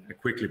then I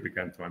quickly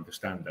began to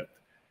understand that,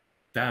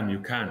 damn, you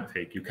can't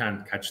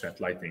catch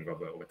that lightning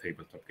of a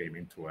tabletop game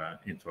into a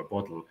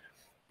bottle.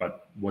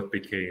 But what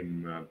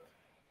became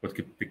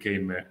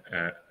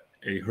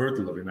a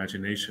hurdle of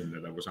imagination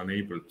that I was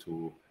unable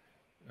to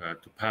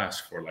pass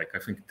for, like, I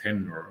think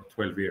 10 or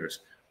 12 years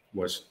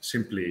was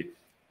simply,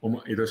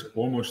 it was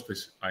almost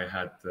as I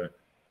had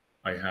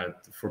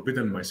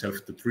forbidden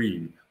myself to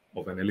dream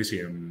of an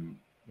Elysium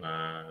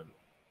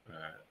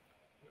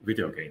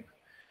video game,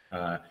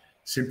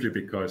 simply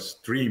because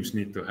dreams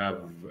need to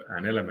have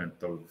an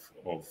element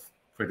of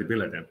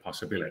credibility and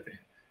possibility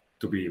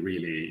to be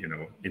really, you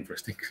know,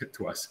 interesting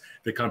to us.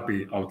 They can't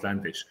be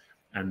outlandish.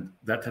 And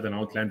that had an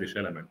outlandish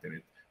element in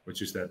it,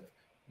 which is that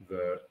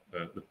the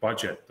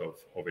budget of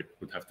it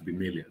would have to be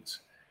millions.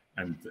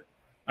 And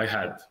I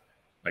had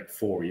like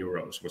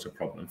 €4 was a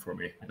problem for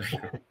me.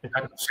 A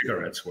pack of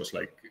cigarettes was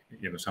like,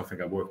 you know,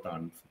 something I worked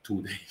on for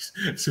 2 days.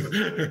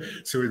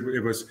 So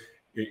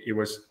it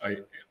was, I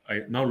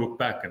now look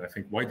back and I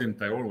think, why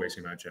didn't I always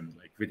imagine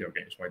like video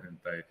games? Why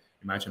didn't I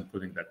imagine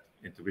putting that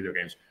into video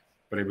games?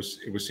 But it was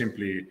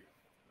simply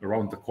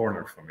around the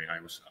corner for me.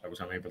 I was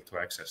unable to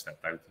access that.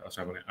 I was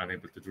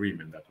unable to dream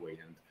in that way.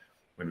 And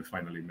when we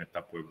finally met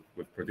up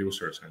with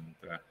producers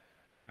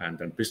and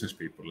then business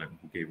people, and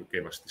who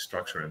gave us the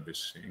structure and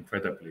this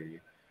incredible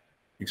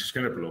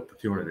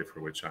opportunity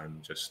for which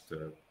I'm just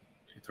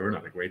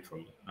eternally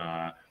grateful,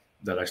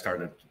 that I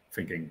started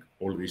thinking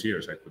all these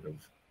years I could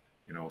have,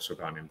 you know, also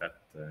gone in that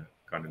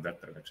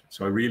direction.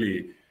 So I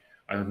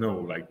don't know,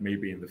 like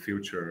maybe in the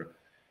future,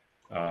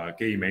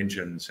 game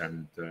engines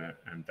and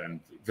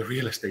the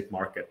real estate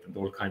market and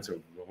all kinds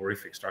of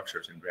horrific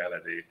structures in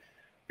reality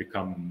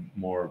become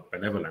more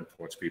benevolent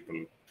towards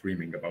people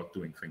dreaming about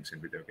doing things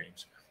in video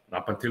games.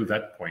 Up until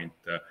that point,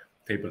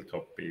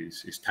 tabletop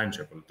is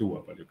tangible,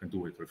 doable. You can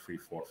do it with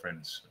 3-4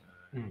 friends.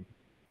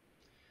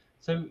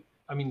 So,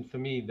 I mean, for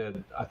me,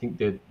 I think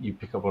that you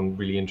pick up on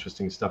really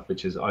interesting stuff,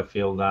 which is I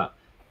feel that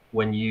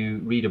when you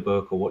read a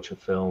book or watch a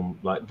film,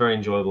 like very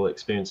enjoyable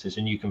experiences,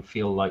 and you can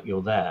feel like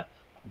you're there,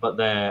 but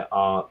there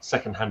are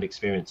secondhand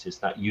experiences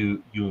that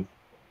you're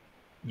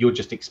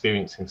just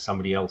experiencing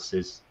somebody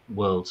else's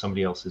world,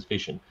 somebody else's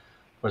vision.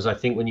 Whereas I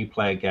think when you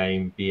play a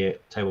game, be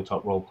it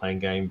tabletop role-playing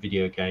game,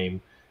 video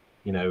game,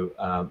 you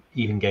know,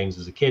 even games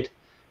as a kid,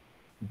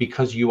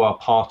 because you are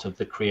part of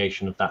the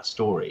creation of that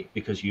story,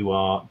 because you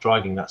are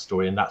driving that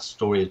story and that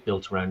story is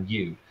built around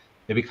you,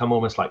 they become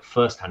almost like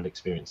first-hand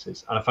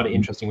experiences. And I find it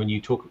interesting when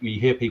you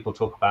hear people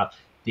talk about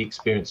the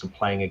experience of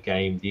playing a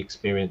game, the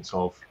experience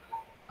of,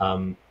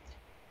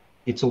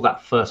 it's all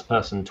that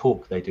first-person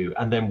talk they do,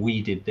 and then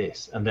we did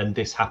this, and then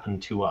this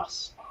happened to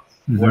us.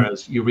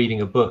 Whereas you're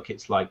reading a book,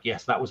 it's like,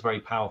 yes, that was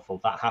very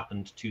powerful. That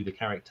happened to the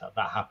character.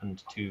 That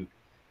happened to,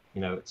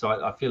 you know. So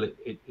I feel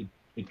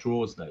it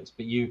draws those.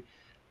 But you,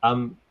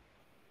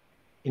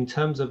 in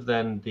terms of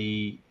then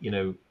the, you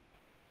know,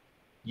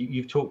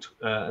 you've talked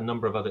a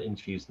number of other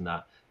interviews in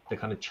that, the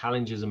kind of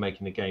challenges of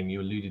making a game.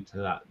 You alluded to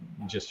that.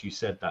 You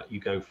said that you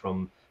go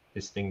from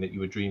this thing that you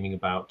were dreaming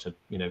about to,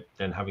 you know,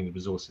 then having the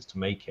resources to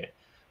make it.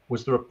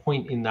 Was there a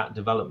point in that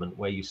development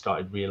where you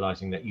started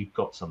realizing that you'd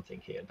got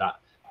something here, that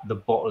the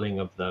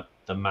bottling of the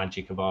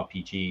magic of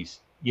RPGs,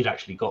 you'd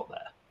actually got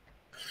there?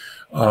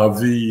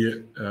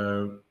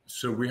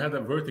 So we had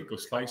a vertical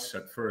slice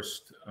at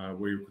first.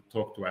 We could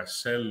talk to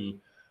Ascel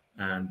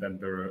and then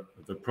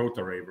the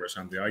proto-ravers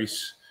on the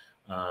ice.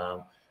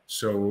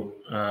 So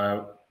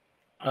I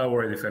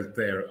already felt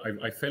there.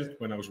 I felt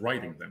when I was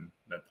writing them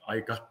that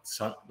I got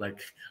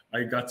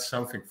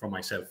something for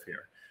myself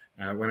here.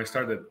 when I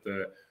started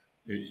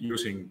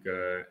using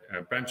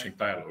branching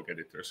dialogue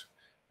editors,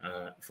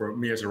 for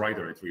me as a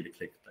writer, it really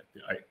clicked.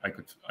 Like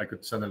I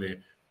could suddenly,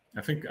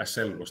 I think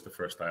Acel was the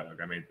first dialogue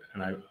I made,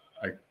 and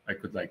I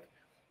could like,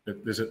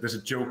 there's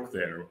a joke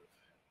there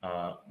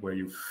where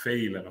you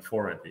fail an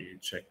authority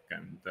check,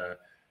 and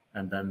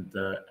then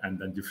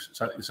you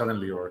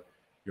suddenly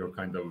your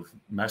kind of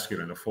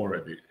masculine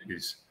authority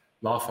is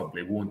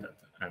laughably wounded,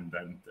 and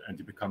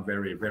you become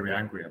very, very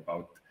angry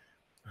about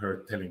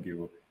her telling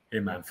you,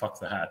 "Hey man, fuck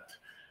the hat."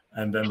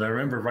 And then I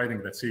remember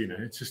writing that scene,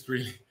 and it just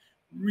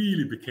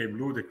really became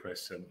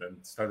ludicrous, and then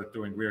started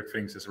doing weird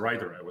things as a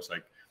writer. I was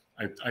like,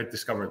 I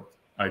discovered,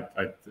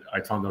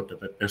 I found out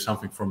that there's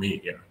something for me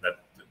here that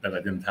I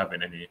didn't have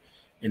in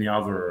any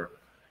other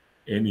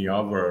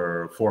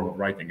form of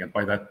writing. And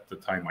by that the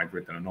time, I'd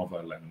written a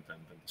novel and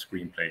a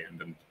screenplay, and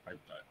then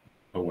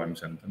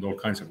poems and all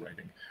kinds of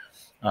writing.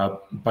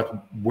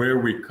 But where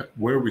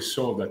we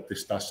saw that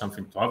this does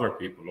something to other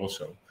people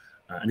also,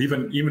 and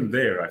even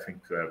there, I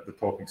think the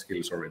talking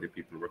skills already,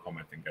 people were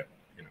commenting and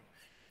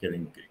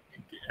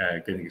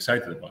getting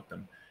excited about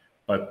them.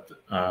 But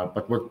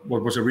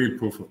what was a real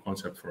proof of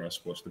concept for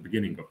us was the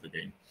beginning of the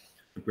game.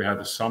 We had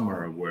a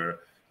summer where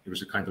it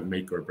was a kind of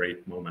make or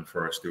break moment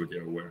for our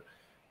studio, where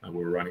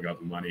we were running out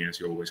of money, as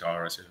you always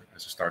are as a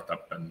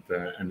startup, and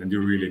then you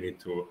really need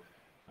to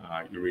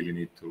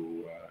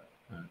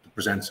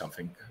present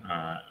something,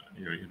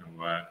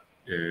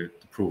 to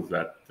prove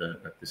that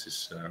this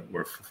is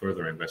worth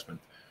further investment.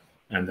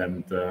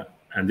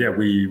 And yeah,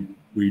 we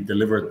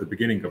delivered the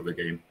beginning of the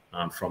game,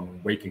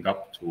 from waking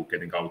up to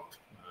getting out,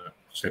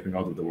 stepping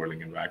out of the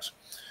whirling in rags.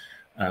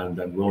 And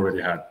then we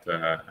already had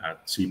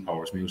Sea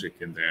Power's music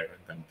in there,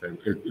 and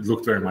it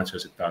looked very much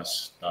as it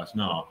does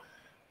now.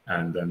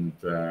 And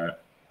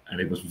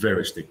it was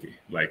very sticky.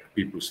 Like,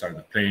 people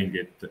started playing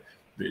it.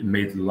 It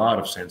made a lot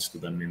of sense to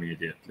them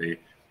immediately.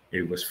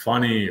 It was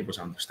funny. It was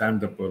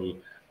understandable.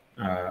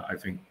 I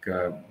think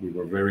we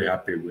were very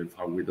happy with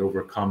how we'd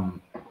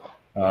overcome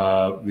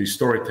the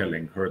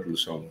storytelling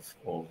hurdles of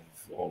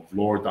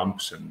lore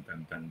dumps and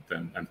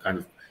kind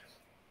of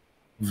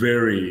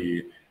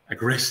very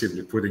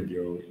aggressively putting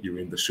you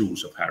in the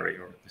shoes of Harry,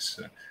 or this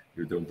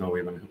you don't know,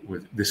 even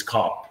with this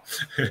cop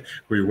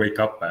who you wake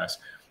up as.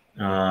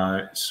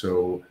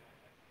 So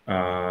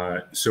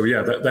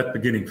yeah, that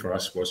beginning for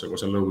us was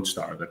a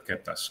lodestar that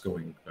kept us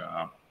going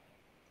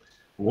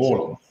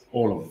all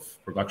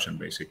of production,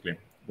 basically.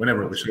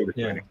 Whenever we showed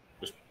it,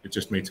 it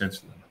just made sense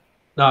to them.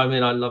 No, I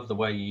mean, I love the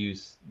way you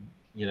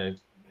use,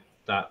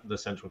 that the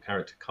central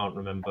character can't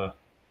remember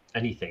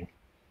anything.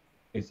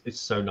 It's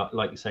so not,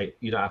 like you say,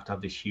 you don't have to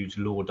have this huge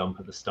lore dump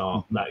at the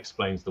start that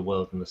explains the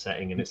world and the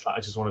setting, and it's like,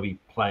 I just want to be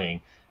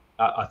playing.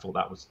 I thought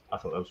that was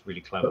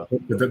really clever.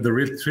 The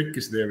real trick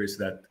is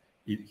that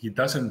he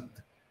doesn't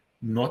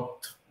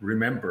not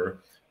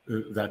remember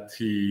that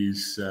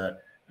he's the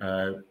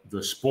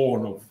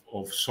spawn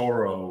of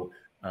sorrow,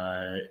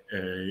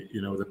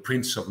 the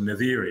prince of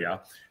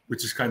Netheria,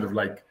 which is kind of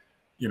like,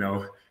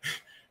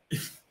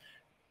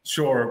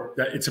 sure,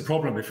 that it's a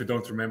problem if you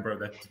don't remember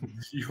that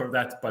you're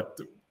that, but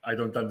I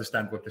don't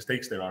understand what the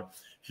stakes there are.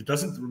 He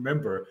doesn't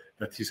remember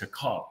that he's a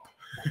cop.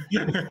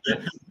 And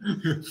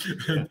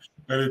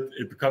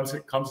it comes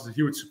as a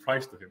huge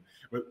surprise to him.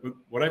 But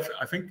what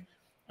I think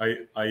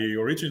I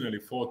originally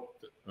thought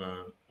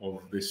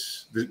of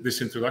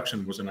this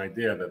introduction was an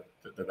idea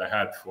that I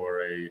had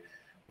for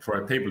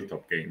a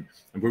tabletop game,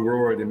 and we were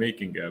already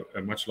making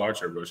a much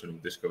larger version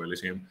of Disco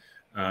Elysium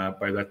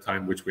by that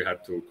time, which we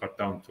had to cut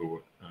down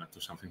to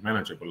something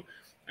manageable.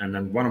 And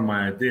then one of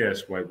my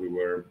ideas, why we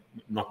were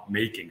not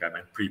making, I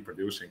meant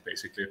pre-producing,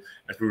 basically,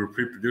 as we were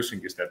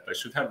pre-producing, is that I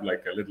should have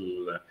like a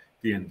little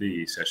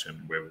D&D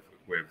session with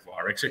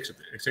our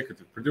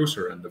executive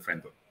producer and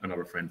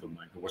another friend of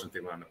mine who wasn't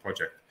even on the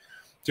project,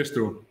 just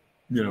to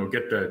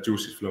get the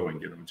juices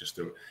flowing, just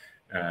to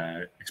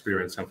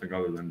experience something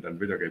other than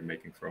video game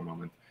making for a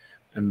moment.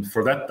 And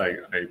for that,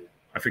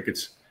 I think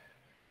it's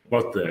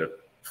about the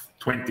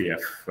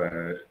 20th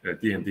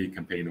D&D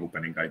campaign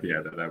opening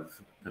idea that I've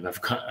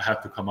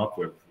had to come up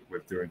with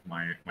during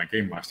my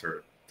game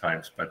master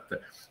times. But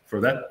for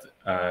that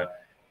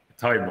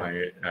time,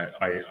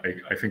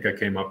 I think I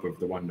came up with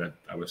the one that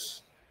I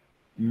was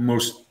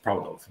most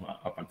proud of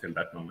up until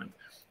that moment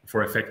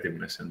for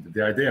effectiveness. And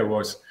the idea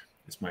was,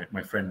 it's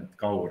my friend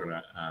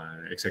Kaur,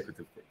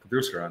 executive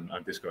producer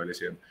on Disco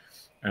Elysium,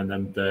 and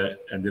then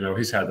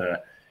he's had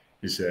a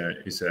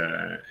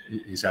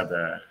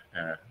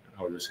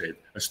how do you say it,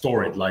 a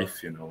storied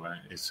life.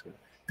 He's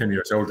 10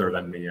 years older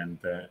than me, and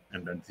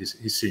then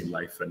he's seen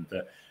life, and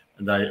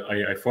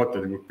I thought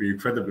that it would be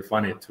incredibly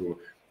funny to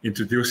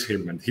introduce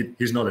him, and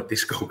he's not a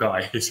disco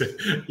guy. He's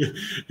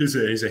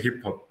a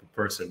hip hop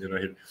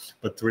person,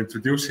 but to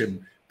introduce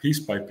him piece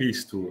by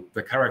piece to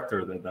the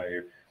character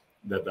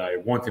that I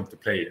want him to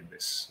play in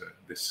this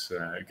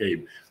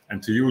game,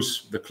 and to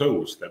use the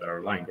clothes that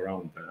are lying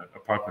around the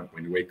apartment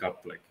when you wake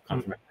up, like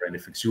can't remember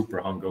anything,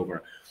 super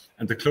hungover,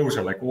 and the clothes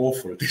are like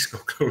awful disco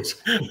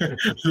clothes.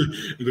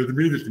 It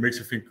immediately makes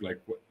you think like,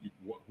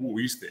 who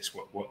is this?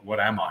 What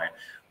am I?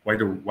 why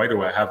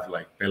do I have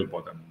like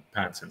bell-bottom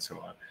pants and so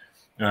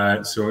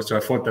on? So I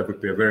thought that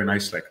would be a very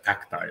nice like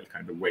tactile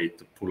kind of way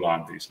to pull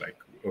on these like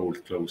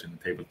old clothes in a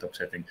tabletop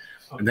setting.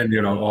 And then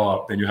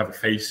then you have a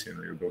face,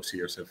 you go see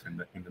yourself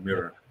in the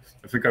mirror.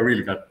 I think I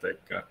really got the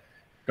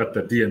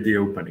D&D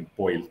opening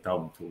boiled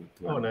down to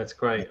oh no, it's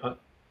great.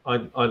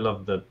 I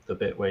love the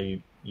bit where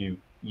you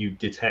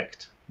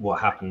detect what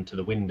happened to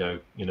the window,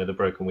 the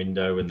broken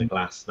window and the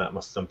glass.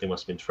 Something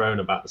must have been thrown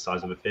about the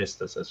size of a fist.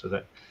 That's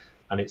it.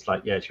 And it's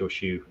like, yeah, it's your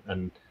shoe.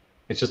 And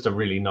it's just a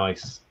really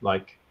nice,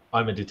 like,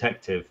 I'm a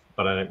detective,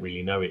 but I don't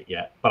really know it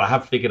yet. But I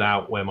have figured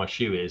out where my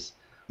shoe is,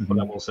 but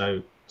I'm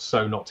also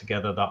so not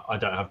together that I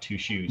don't have two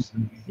shoes.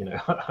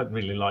 I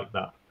really like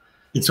that.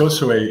 It's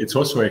also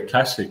a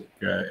classic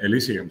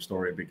Elysium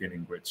story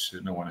beginning, which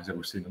no one has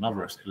ever seen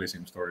another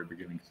Elysium story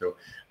beginning. So,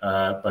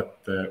 but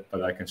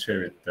I can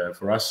share it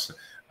for us.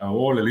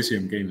 All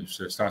Elysium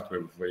games start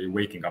with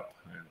waking up.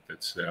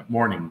 It's a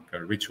morning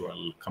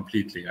ritual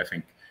completely, I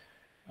think,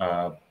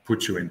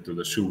 puts you into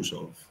the shoes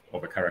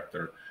of a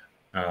character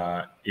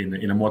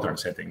in a modern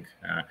setting.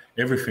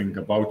 Everything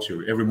about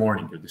you, every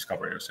morning you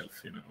discover yourself,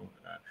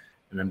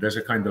 and then there's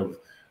a kind of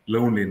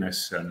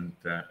loneliness and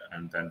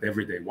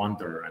everyday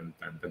wonder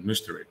and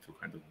mystery to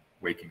kind of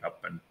waking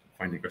up and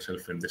finding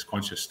yourself in this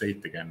conscious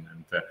state again.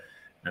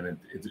 And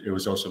it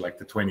was also like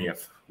the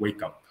 20th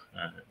wake up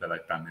that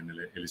I've done in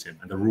Elysium,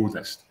 and the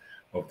rudest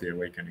of the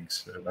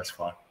awakenings thus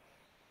far.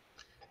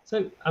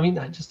 So, I mean,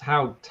 just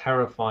how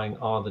terrifying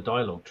are the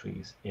dialogue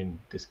trees in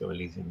Disco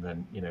Elysium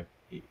then?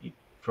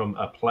 From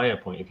a player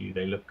point of view,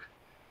 they look,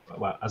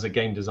 well, as a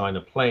game designer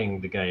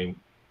playing the game,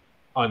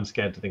 I'm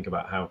scared to think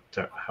about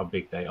how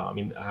big they are. I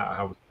mean,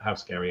 how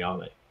scary are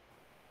they?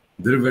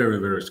 They're very,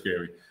 very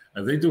scary.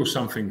 They do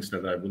some things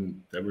that I wouldn't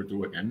ever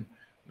do again,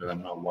 that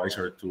I'm now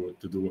wiser to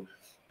do.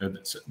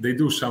 They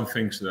do some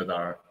things that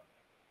are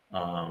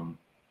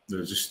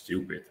they're just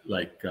stupid,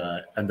 like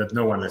and that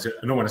no one has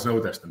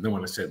noticed, and no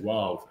one has said,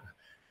 "Wow,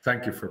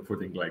 thank you for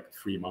putting like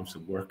 3 months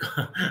of work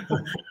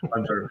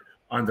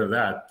under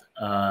that,"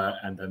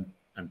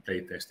 and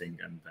play testing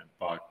and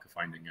bug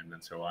finding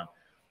and so on.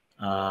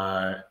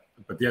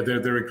 But yeah,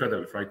 they're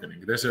incredibly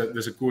frightening. There's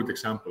a good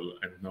example.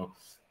 I don't know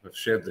if I've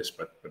shared this,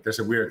 but there's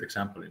a weird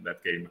example in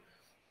that game.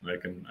 I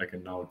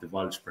can now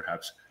divulge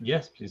perhaps.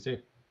 Yes, please do.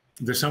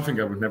 There's something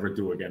I would never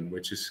do again,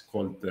 which is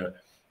called the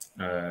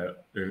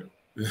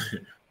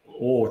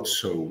odd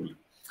soul.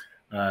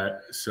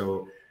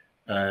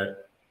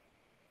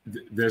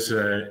 There's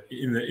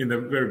in the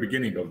very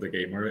beginning of the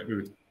game, or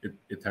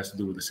it has to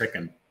do with the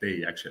second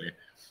day actually.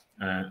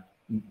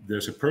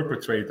 There's a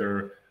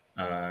perpetrator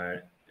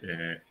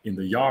in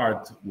the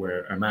yard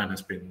where a man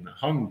has been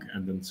hung,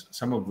 and then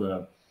some of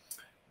the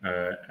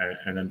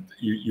and then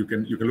you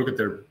can look at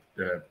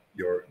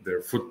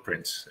their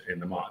footprints in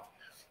the mud,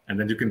 and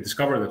then you can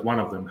discover that one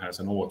of them has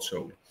an odd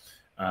soul,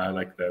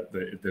 like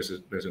there's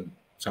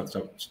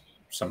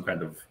some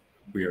kind of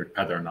weird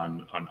pattern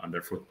on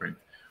their footprint.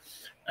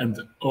 And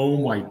oh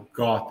my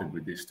God, did we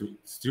do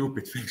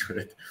stupid things with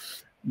it.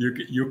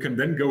 You can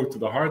then go to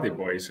the Hardy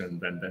Boys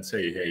and then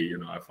say, hey,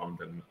 I found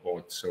an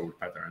odd soul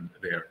pattern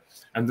there,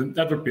 and then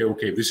that would be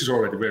okay. This is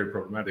already very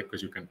problematic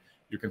because you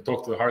can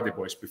talk to the Hardy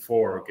Boys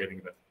before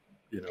getting that,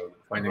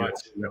 finding right.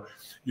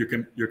 You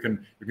can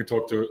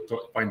talk to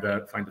find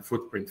the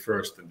footprint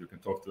first, and you can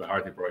talk to the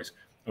Hardy Boys.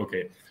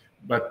 Okay,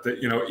 but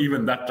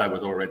even that I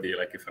would already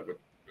like if I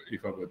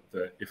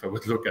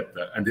would look at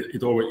that, and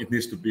it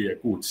needs to be a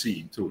good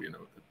scene too.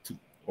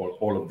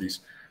 All of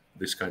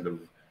this kind of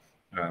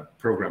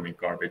programming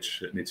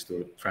garbage needs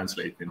to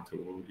translate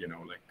into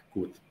like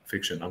good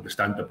fiction,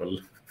 understandable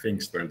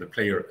things where the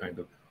player kind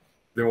of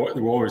they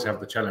always have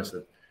the challenge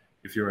that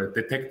if you're a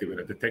detective in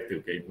a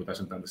detective game who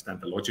doesn't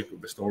understand the logic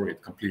of the story,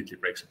 it completely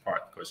breaks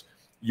apart because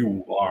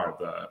you are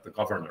the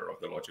governor of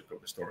the logic of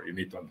the story. You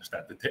need to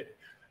understand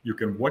you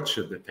can watch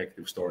a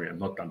detective story and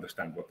not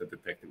understand what the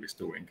detective is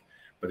doing,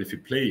 but if you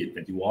play it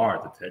and you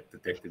are the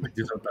detective and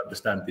you don't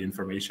understand the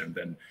information,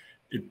 then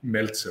it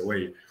melts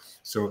away.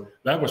 So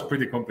that was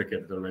pretty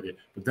complicated already.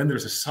 But then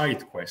there's a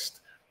side quest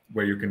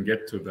where you can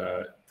get to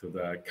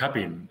the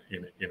cabin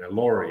in a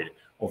lorry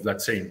of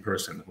that same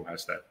person who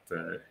has that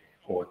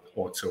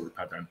odd soul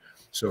pattern.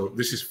 So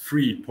this is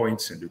 3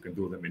 points, and you can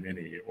do them in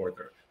any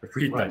order. The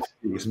 3 times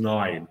 2 is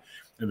 9.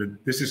 And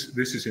this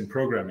is in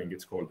programming.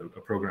 It's called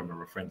a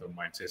programmer, a friend of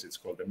mine says it's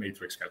called the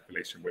matrix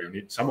calculation, where you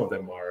need some of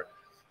them are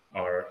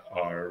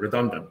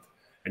redundant.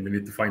 And you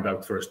need to find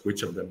out first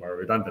which of them are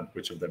redundant,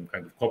 which of them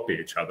kind of copy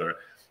each other,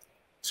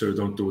 so you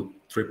don't do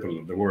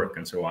triple the work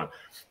and so on.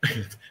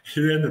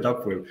 He ended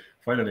up with,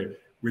 finally,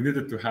 we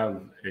needed to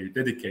have a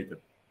dedicated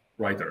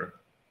writer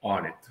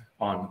on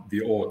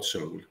the odd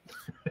soul.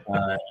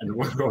 And it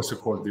was also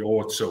called the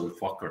odd soul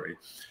fuckery.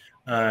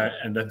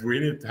 And that we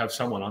needed to have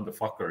someone on the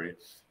fuckery.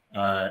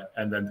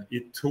 And then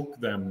it took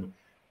them,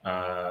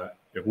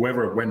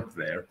 whoever went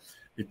there,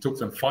 it took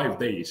them 5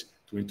 days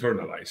to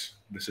internalize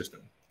the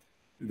system.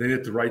 They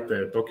needed to write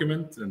the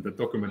document, and the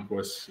document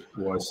was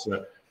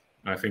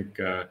I think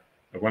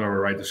one of our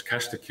writers,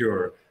 Cash the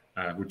Cure,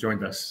 who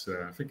joined us,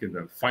 I think, in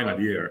the final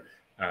year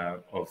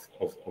of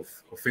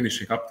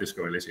finishing up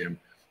Disco Elysium.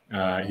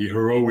 He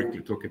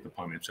heroically took it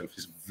upon himself.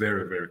 He's a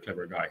very, very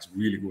clever guy. He's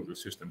really good with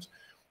systems,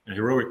 and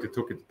heroically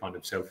took it upon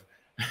himself.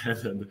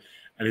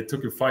 And it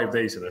took him 5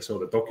 days, and I saw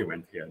the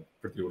document he had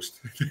produced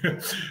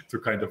to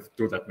kind of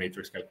do that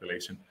matrix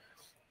calculation.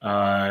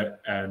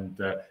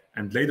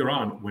 And later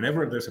on,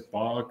 whenever there's a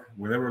bug,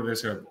 whenever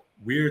there's a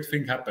weird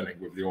thing happening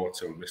with the Old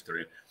Soul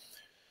mystery,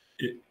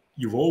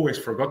 you've always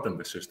forgotten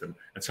the system,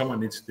 and someone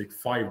needs to take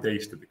 5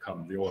 days to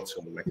become the Old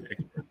Soul expert,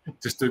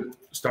 just to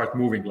start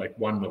moving like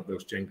one of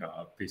those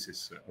Jenga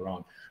pieces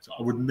around. So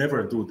I would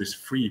never do this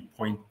free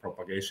point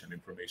propagation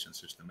information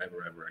system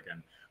ever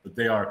again. But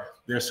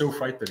they're so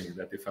frightening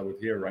that if I would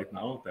hear right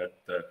now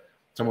that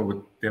someone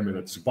would tell me that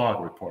there's a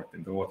bug report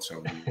in the Old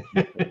Soul,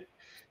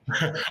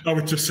 I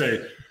would just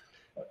say,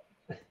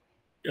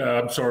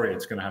 I'm sorry,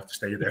 it's going to have to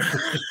stay there.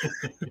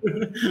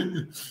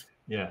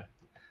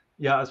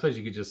 Yeah, I suppose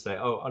you could just say,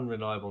 oh,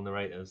 unreliable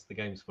narrators, the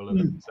game's full of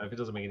them. So if it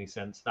doesn't make any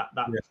sense,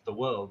 that's the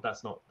world.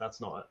 That's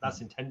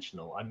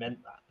intentional. I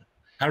meant that.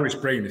 Harry's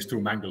brain is too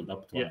mangled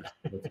up to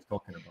understand what he's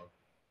talking about.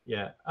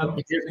 Yeah.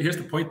 Here's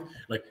the point.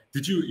 Like,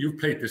 you've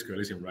played Disco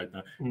Elysium right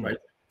now, right?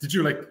 Did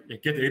you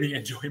like get any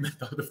enjoyment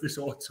out of this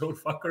Old Soul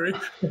fuckery?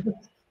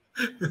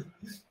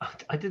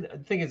 I didn't. The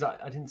thing is,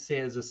 I didn't see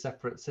it as a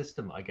separate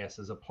system. I guess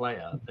as a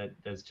player, that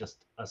there's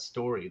just a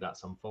story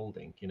that's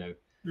unfolding. You know.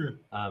 Yeah.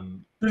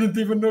 Didn't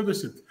even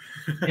notice it.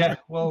 Yeah.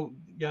 Well,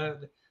 yeah.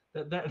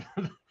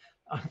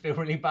 I feel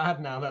really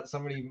bad now that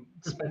somebody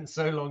spent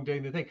so long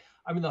doing the thing.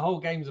 I mean, the whole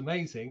game's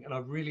amazing, and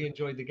I've really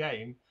enjoyed the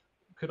game.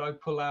 Could I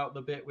pull out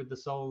the bit with the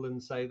soul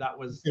and say that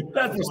was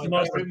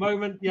my favorite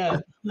moment?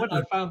 Yeah. When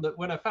I found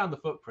the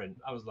footprint,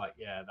 I was like,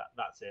 yeah,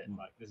 that's it.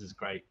 Like, this is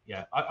great.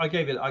 Yeah. I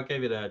gave it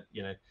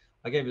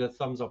a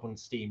thumbs up on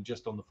Steam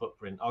just on the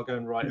footprint. I'll go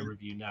and write a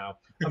review now.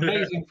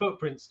 Amazing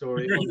footprint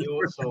story on the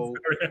Old Soul.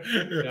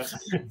 Yeah.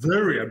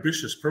 Very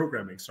ambitious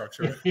programming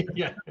structure.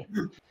 Yeah.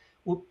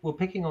 Well,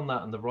 picking on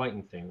that and the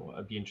writing thing,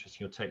 I'd be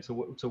interested in your take.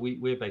 So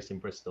we're based in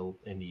Bristol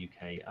in the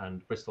UK,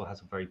 and Bristol has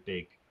a very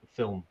big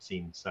film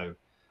scene. So,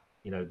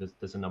 you know,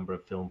 there's a number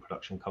of film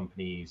production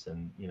companies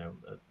and, you know,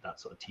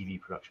 that sort of TV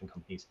production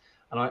companies.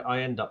 And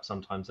I end up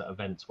sometimes at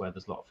events where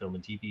there's a lot of film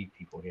and TV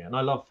people here. And I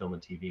love film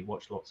and TV,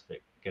 watch lots of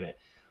it, get it.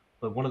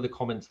 But one of the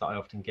comments that I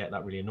often get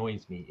that really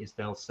annoys me is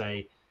they'll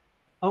say,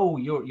 oh,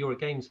 you're a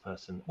games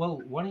person.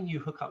 Well, why don't you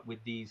hook up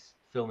with these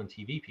film and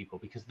TV people,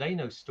 because they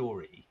know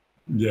story.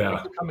 Yeah. They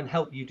can come and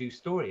help you do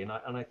story. And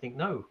I think,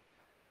 no,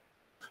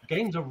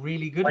 games are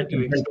really good at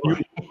doing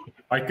story.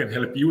 I can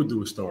help you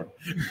do story.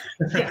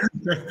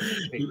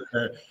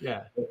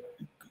 Yeah.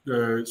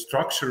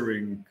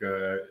 Structuring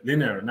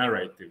linear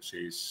narratives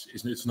is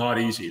it's not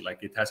easy.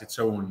 Like, it has its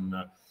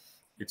own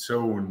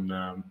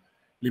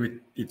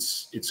limit,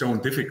 its own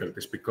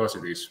difficulties, because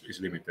it is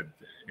limited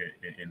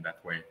in that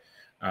way.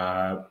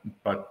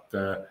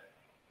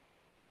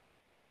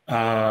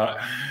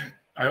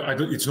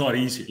 It's not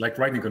easy. Like,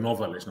 writing a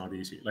novel is not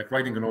easy. Like,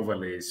 writing a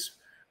novel is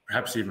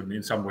perhaps even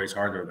in some ways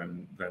harder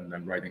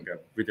than writing a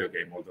video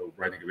game, although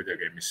writing a video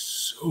game is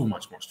so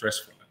much more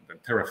stressful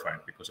and terrifying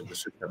because of the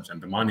systems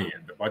and the money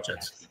and the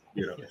budgets. Yes.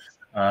 You know. Yes.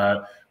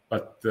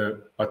 But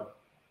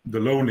the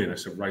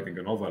loneliness of writing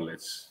a novel,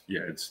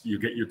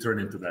 you turn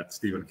into that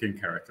Stephen King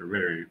character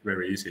very,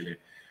 very easily.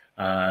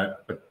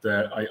 But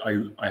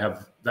I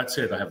have, that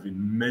said, I have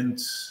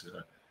immense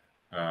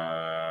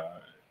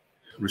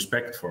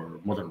respect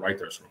for modern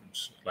writers'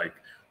 rooms. Like,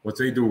 what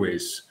they do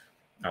is,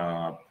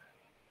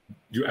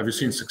 have you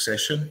seen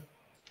Succession?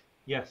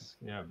 Yes.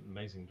 Yeah.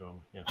 Amazing drama.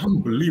 Yeah.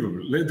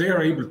 Unbelievable. They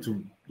are able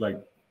to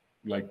like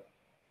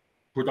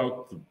put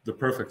out the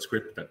perfect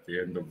script at the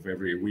end of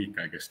every week,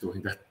 I guess,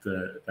 doing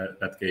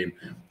that game.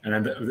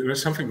 And then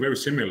there's something very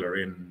similar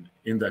in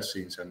that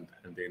scenes and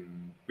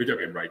in video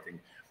game writing,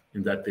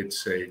 in that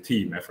it's a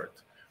team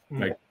effort.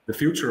 Like, the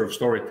future of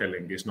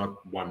storytelling is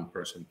not one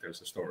person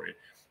tells a story.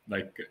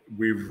 Like,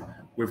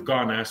 we've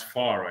gone as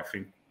far, I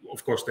think.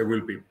 Of course, there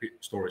will be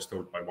stories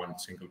told by one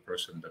single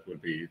person that will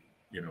be,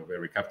 you know,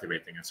 very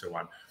captivating and so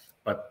on.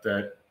 But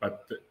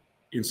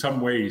in some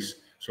ways,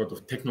 sort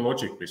of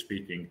technologically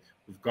speaking,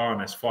 we've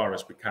gone as far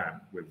as we can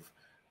with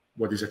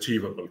what is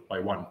achievable by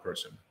one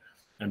person.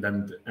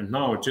 And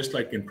now, just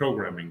like in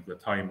programming, the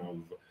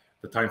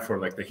time for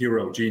like the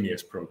hero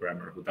genius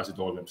programmer who does it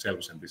all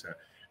themselves and is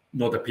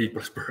not a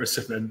people's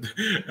person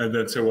and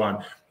then so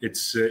on. They're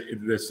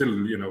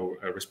still, you know,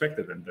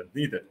 respected and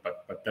needed,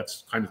 but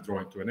that's kind of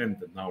drawing to an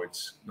end. And now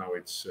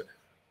it's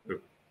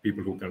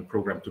people who can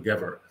program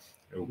together,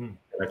 who can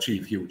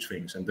achieve huge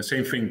things. And the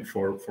same thing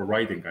for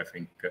writing. I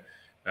think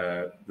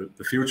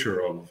the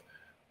future of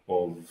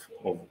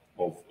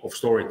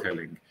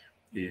storytelling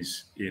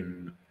is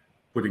in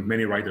putting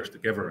many writers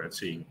together and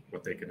seeing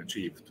what they can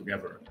achieve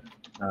together.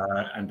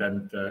 And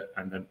then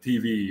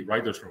TV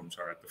writers' rooms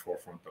are at the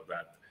forefront of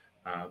that.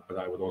 But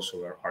I would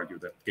also argue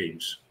that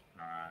games,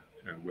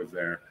 with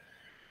their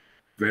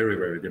very,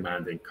 very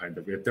demanding kind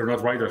of. They're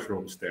not writers'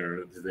 rooms.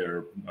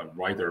 They're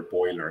writer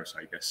boilers,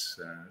 I guess.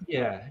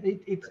 Yeah,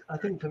 it's. I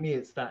think for me,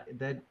 it's that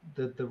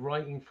the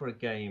writing for a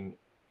game,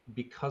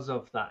 because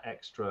of that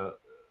extra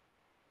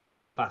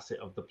facet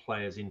of the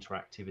player's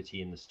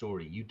interactivity in the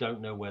story. You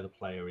don't know where the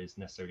player is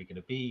necessarily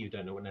going to be. You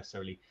don't know what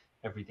necessarily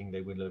everything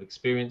they will have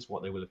experienced,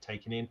 what they will have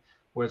taken in.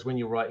 Whereas when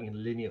you're writing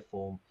in linear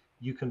form,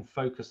 you can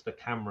focus the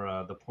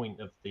camera, the point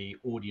of the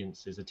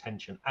audience's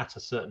attention at a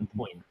certain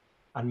point,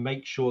 and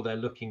make sure they're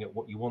looking at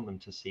what you want them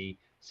to see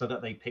so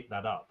that they pick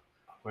that up.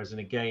 Whereas in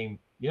a game,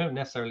 you don't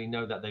necessarily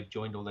know that they've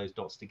joined all those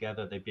dots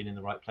together. They've been in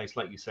the right place,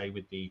 like you say,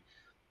 with the,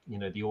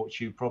 the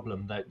Auroch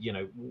problem, that,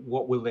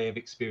 what will they have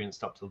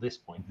experienced up till this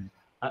point?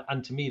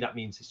 And to me, that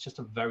means it's just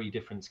a very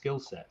different skill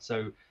set.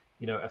 So,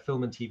 a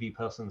film and TV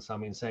person,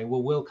 something saying,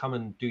 well, we'll come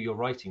and do your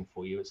writing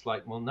for you. It's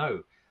like, well,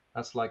 no,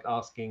 that's like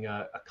asking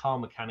a car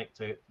mechanic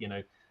to,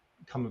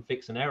 come and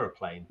fix an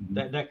aeroplane.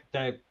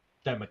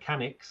 They're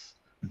mechanics.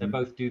 They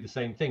both do the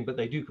same thing, but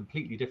they do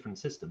completely different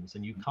systems,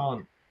 and you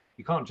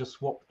can't just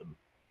swap them.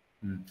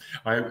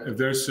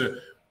 There's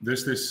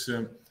this.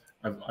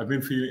 I've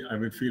been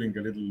feeling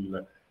a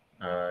little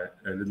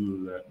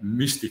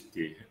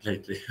mysticky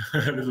lately,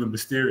 a little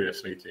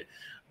mysterious lately,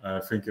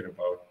 thinking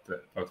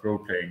about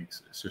role-playing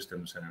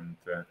systems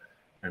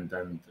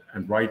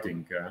and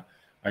writing.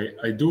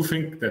 I do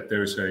think that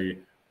there's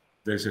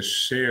a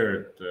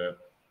shared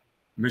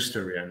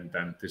mystery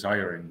and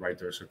desire in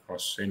writers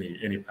across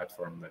any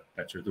platform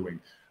that you're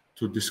doing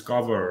to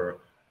discover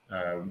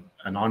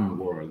an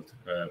unworld,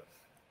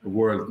 a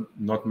world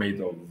not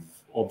made of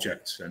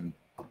objects, and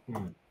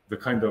the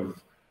kind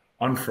of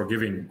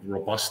unforgiving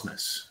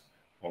robustness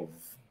of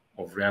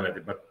reality,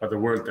 but a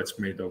world that's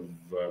made of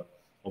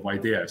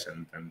ideas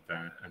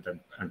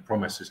and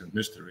promises and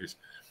mysteries.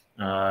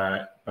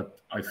 But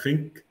I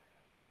think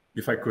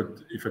if I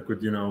could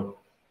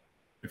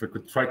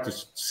try to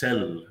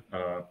sell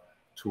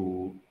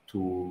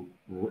to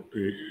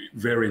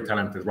very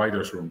talented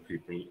writers' room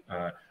people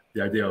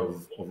the idea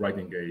of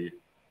writing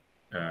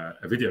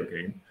a video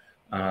game,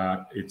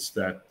 it's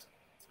that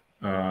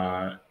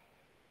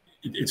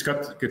it's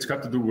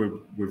got to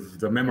do with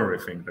the memory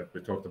thing that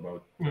we talked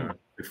about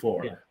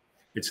before. Yeah.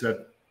 It's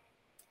that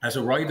as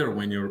a writer,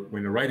 when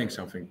you're writing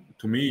something,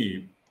 to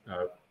me,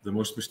 the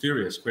most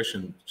mysterious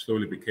question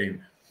slowly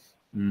became,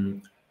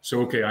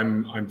 so okay,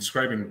 I'm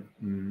describing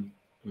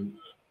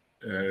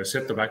a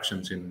set of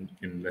actions in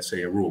let's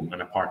say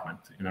an apartment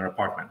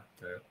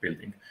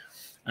building,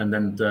 and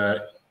then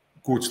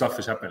good stuff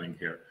is happening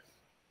here.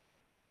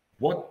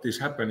 What is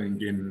happening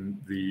in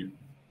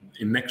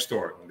next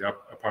door, in the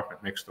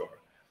apartment next door?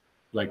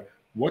 Like,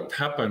 what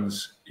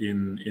happens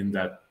in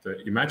that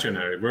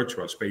imaginary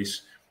virtual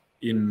space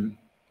in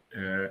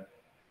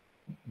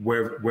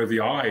where the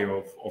eye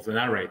of the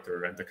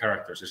narrator and the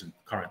characters isn't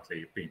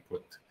currently being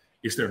put?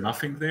 Is there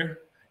nothing there?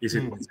 Is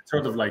it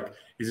sort of like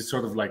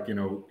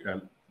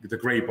the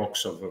gray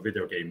box of a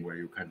video game where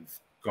you kind of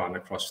gone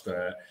across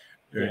the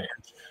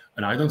edge?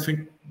 And I don't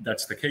think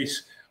that's the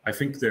case. I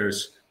think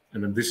there's,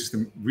 and then this is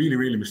the really,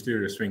 really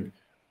mysterious thing,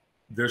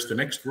 there's the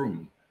next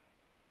room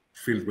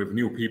filled with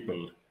new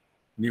people,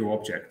 new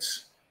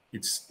objects.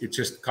 It's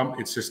just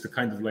a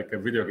kind of like a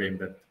video game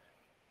that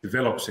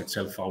develops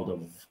itself out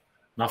of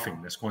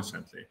nothingness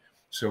constantly.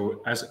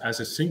 So as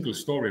a single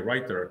story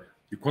writer,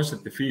 you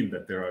constantly feel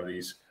that there are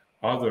these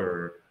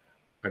other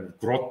kind of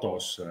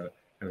grottos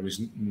and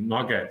these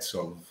nuggets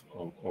of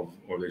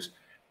these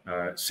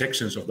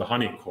sections of the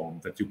honeycomb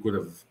that you could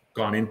have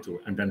gone into,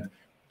 and then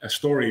a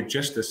story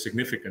just as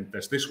significant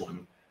as this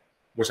one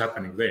was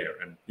happening there.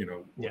 And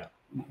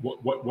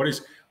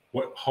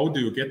how do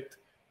you get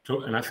to?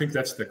 And I think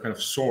that's the kind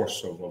of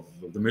source of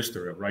the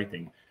mystery of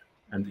writing.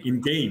 And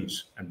in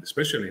games, and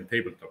especially in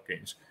tabletop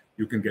games,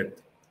 you can get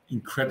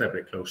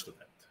incredibly close to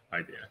that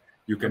idea.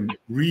 You can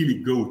really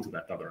go to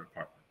that other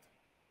apartment.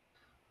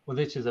 Well,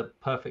 this is a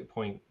perfect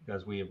point,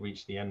 as we have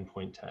reached the end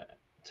point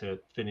to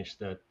finish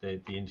the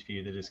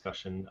interview, the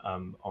discussion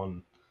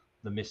on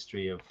the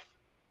mystery of,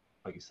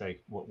 like you say,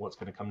 what's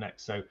going to come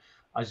next. So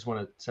I just want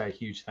to say a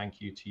huge thank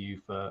you to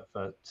you for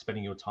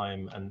spending your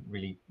time and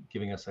really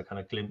giving us a kind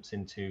of glimpse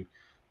into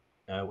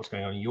what's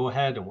going on in your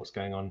head and what's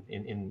going on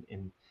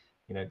in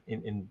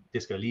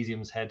Disco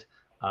Elysium's head.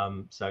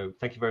 So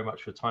thank you very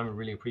much for your time. I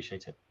really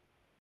appreciate it.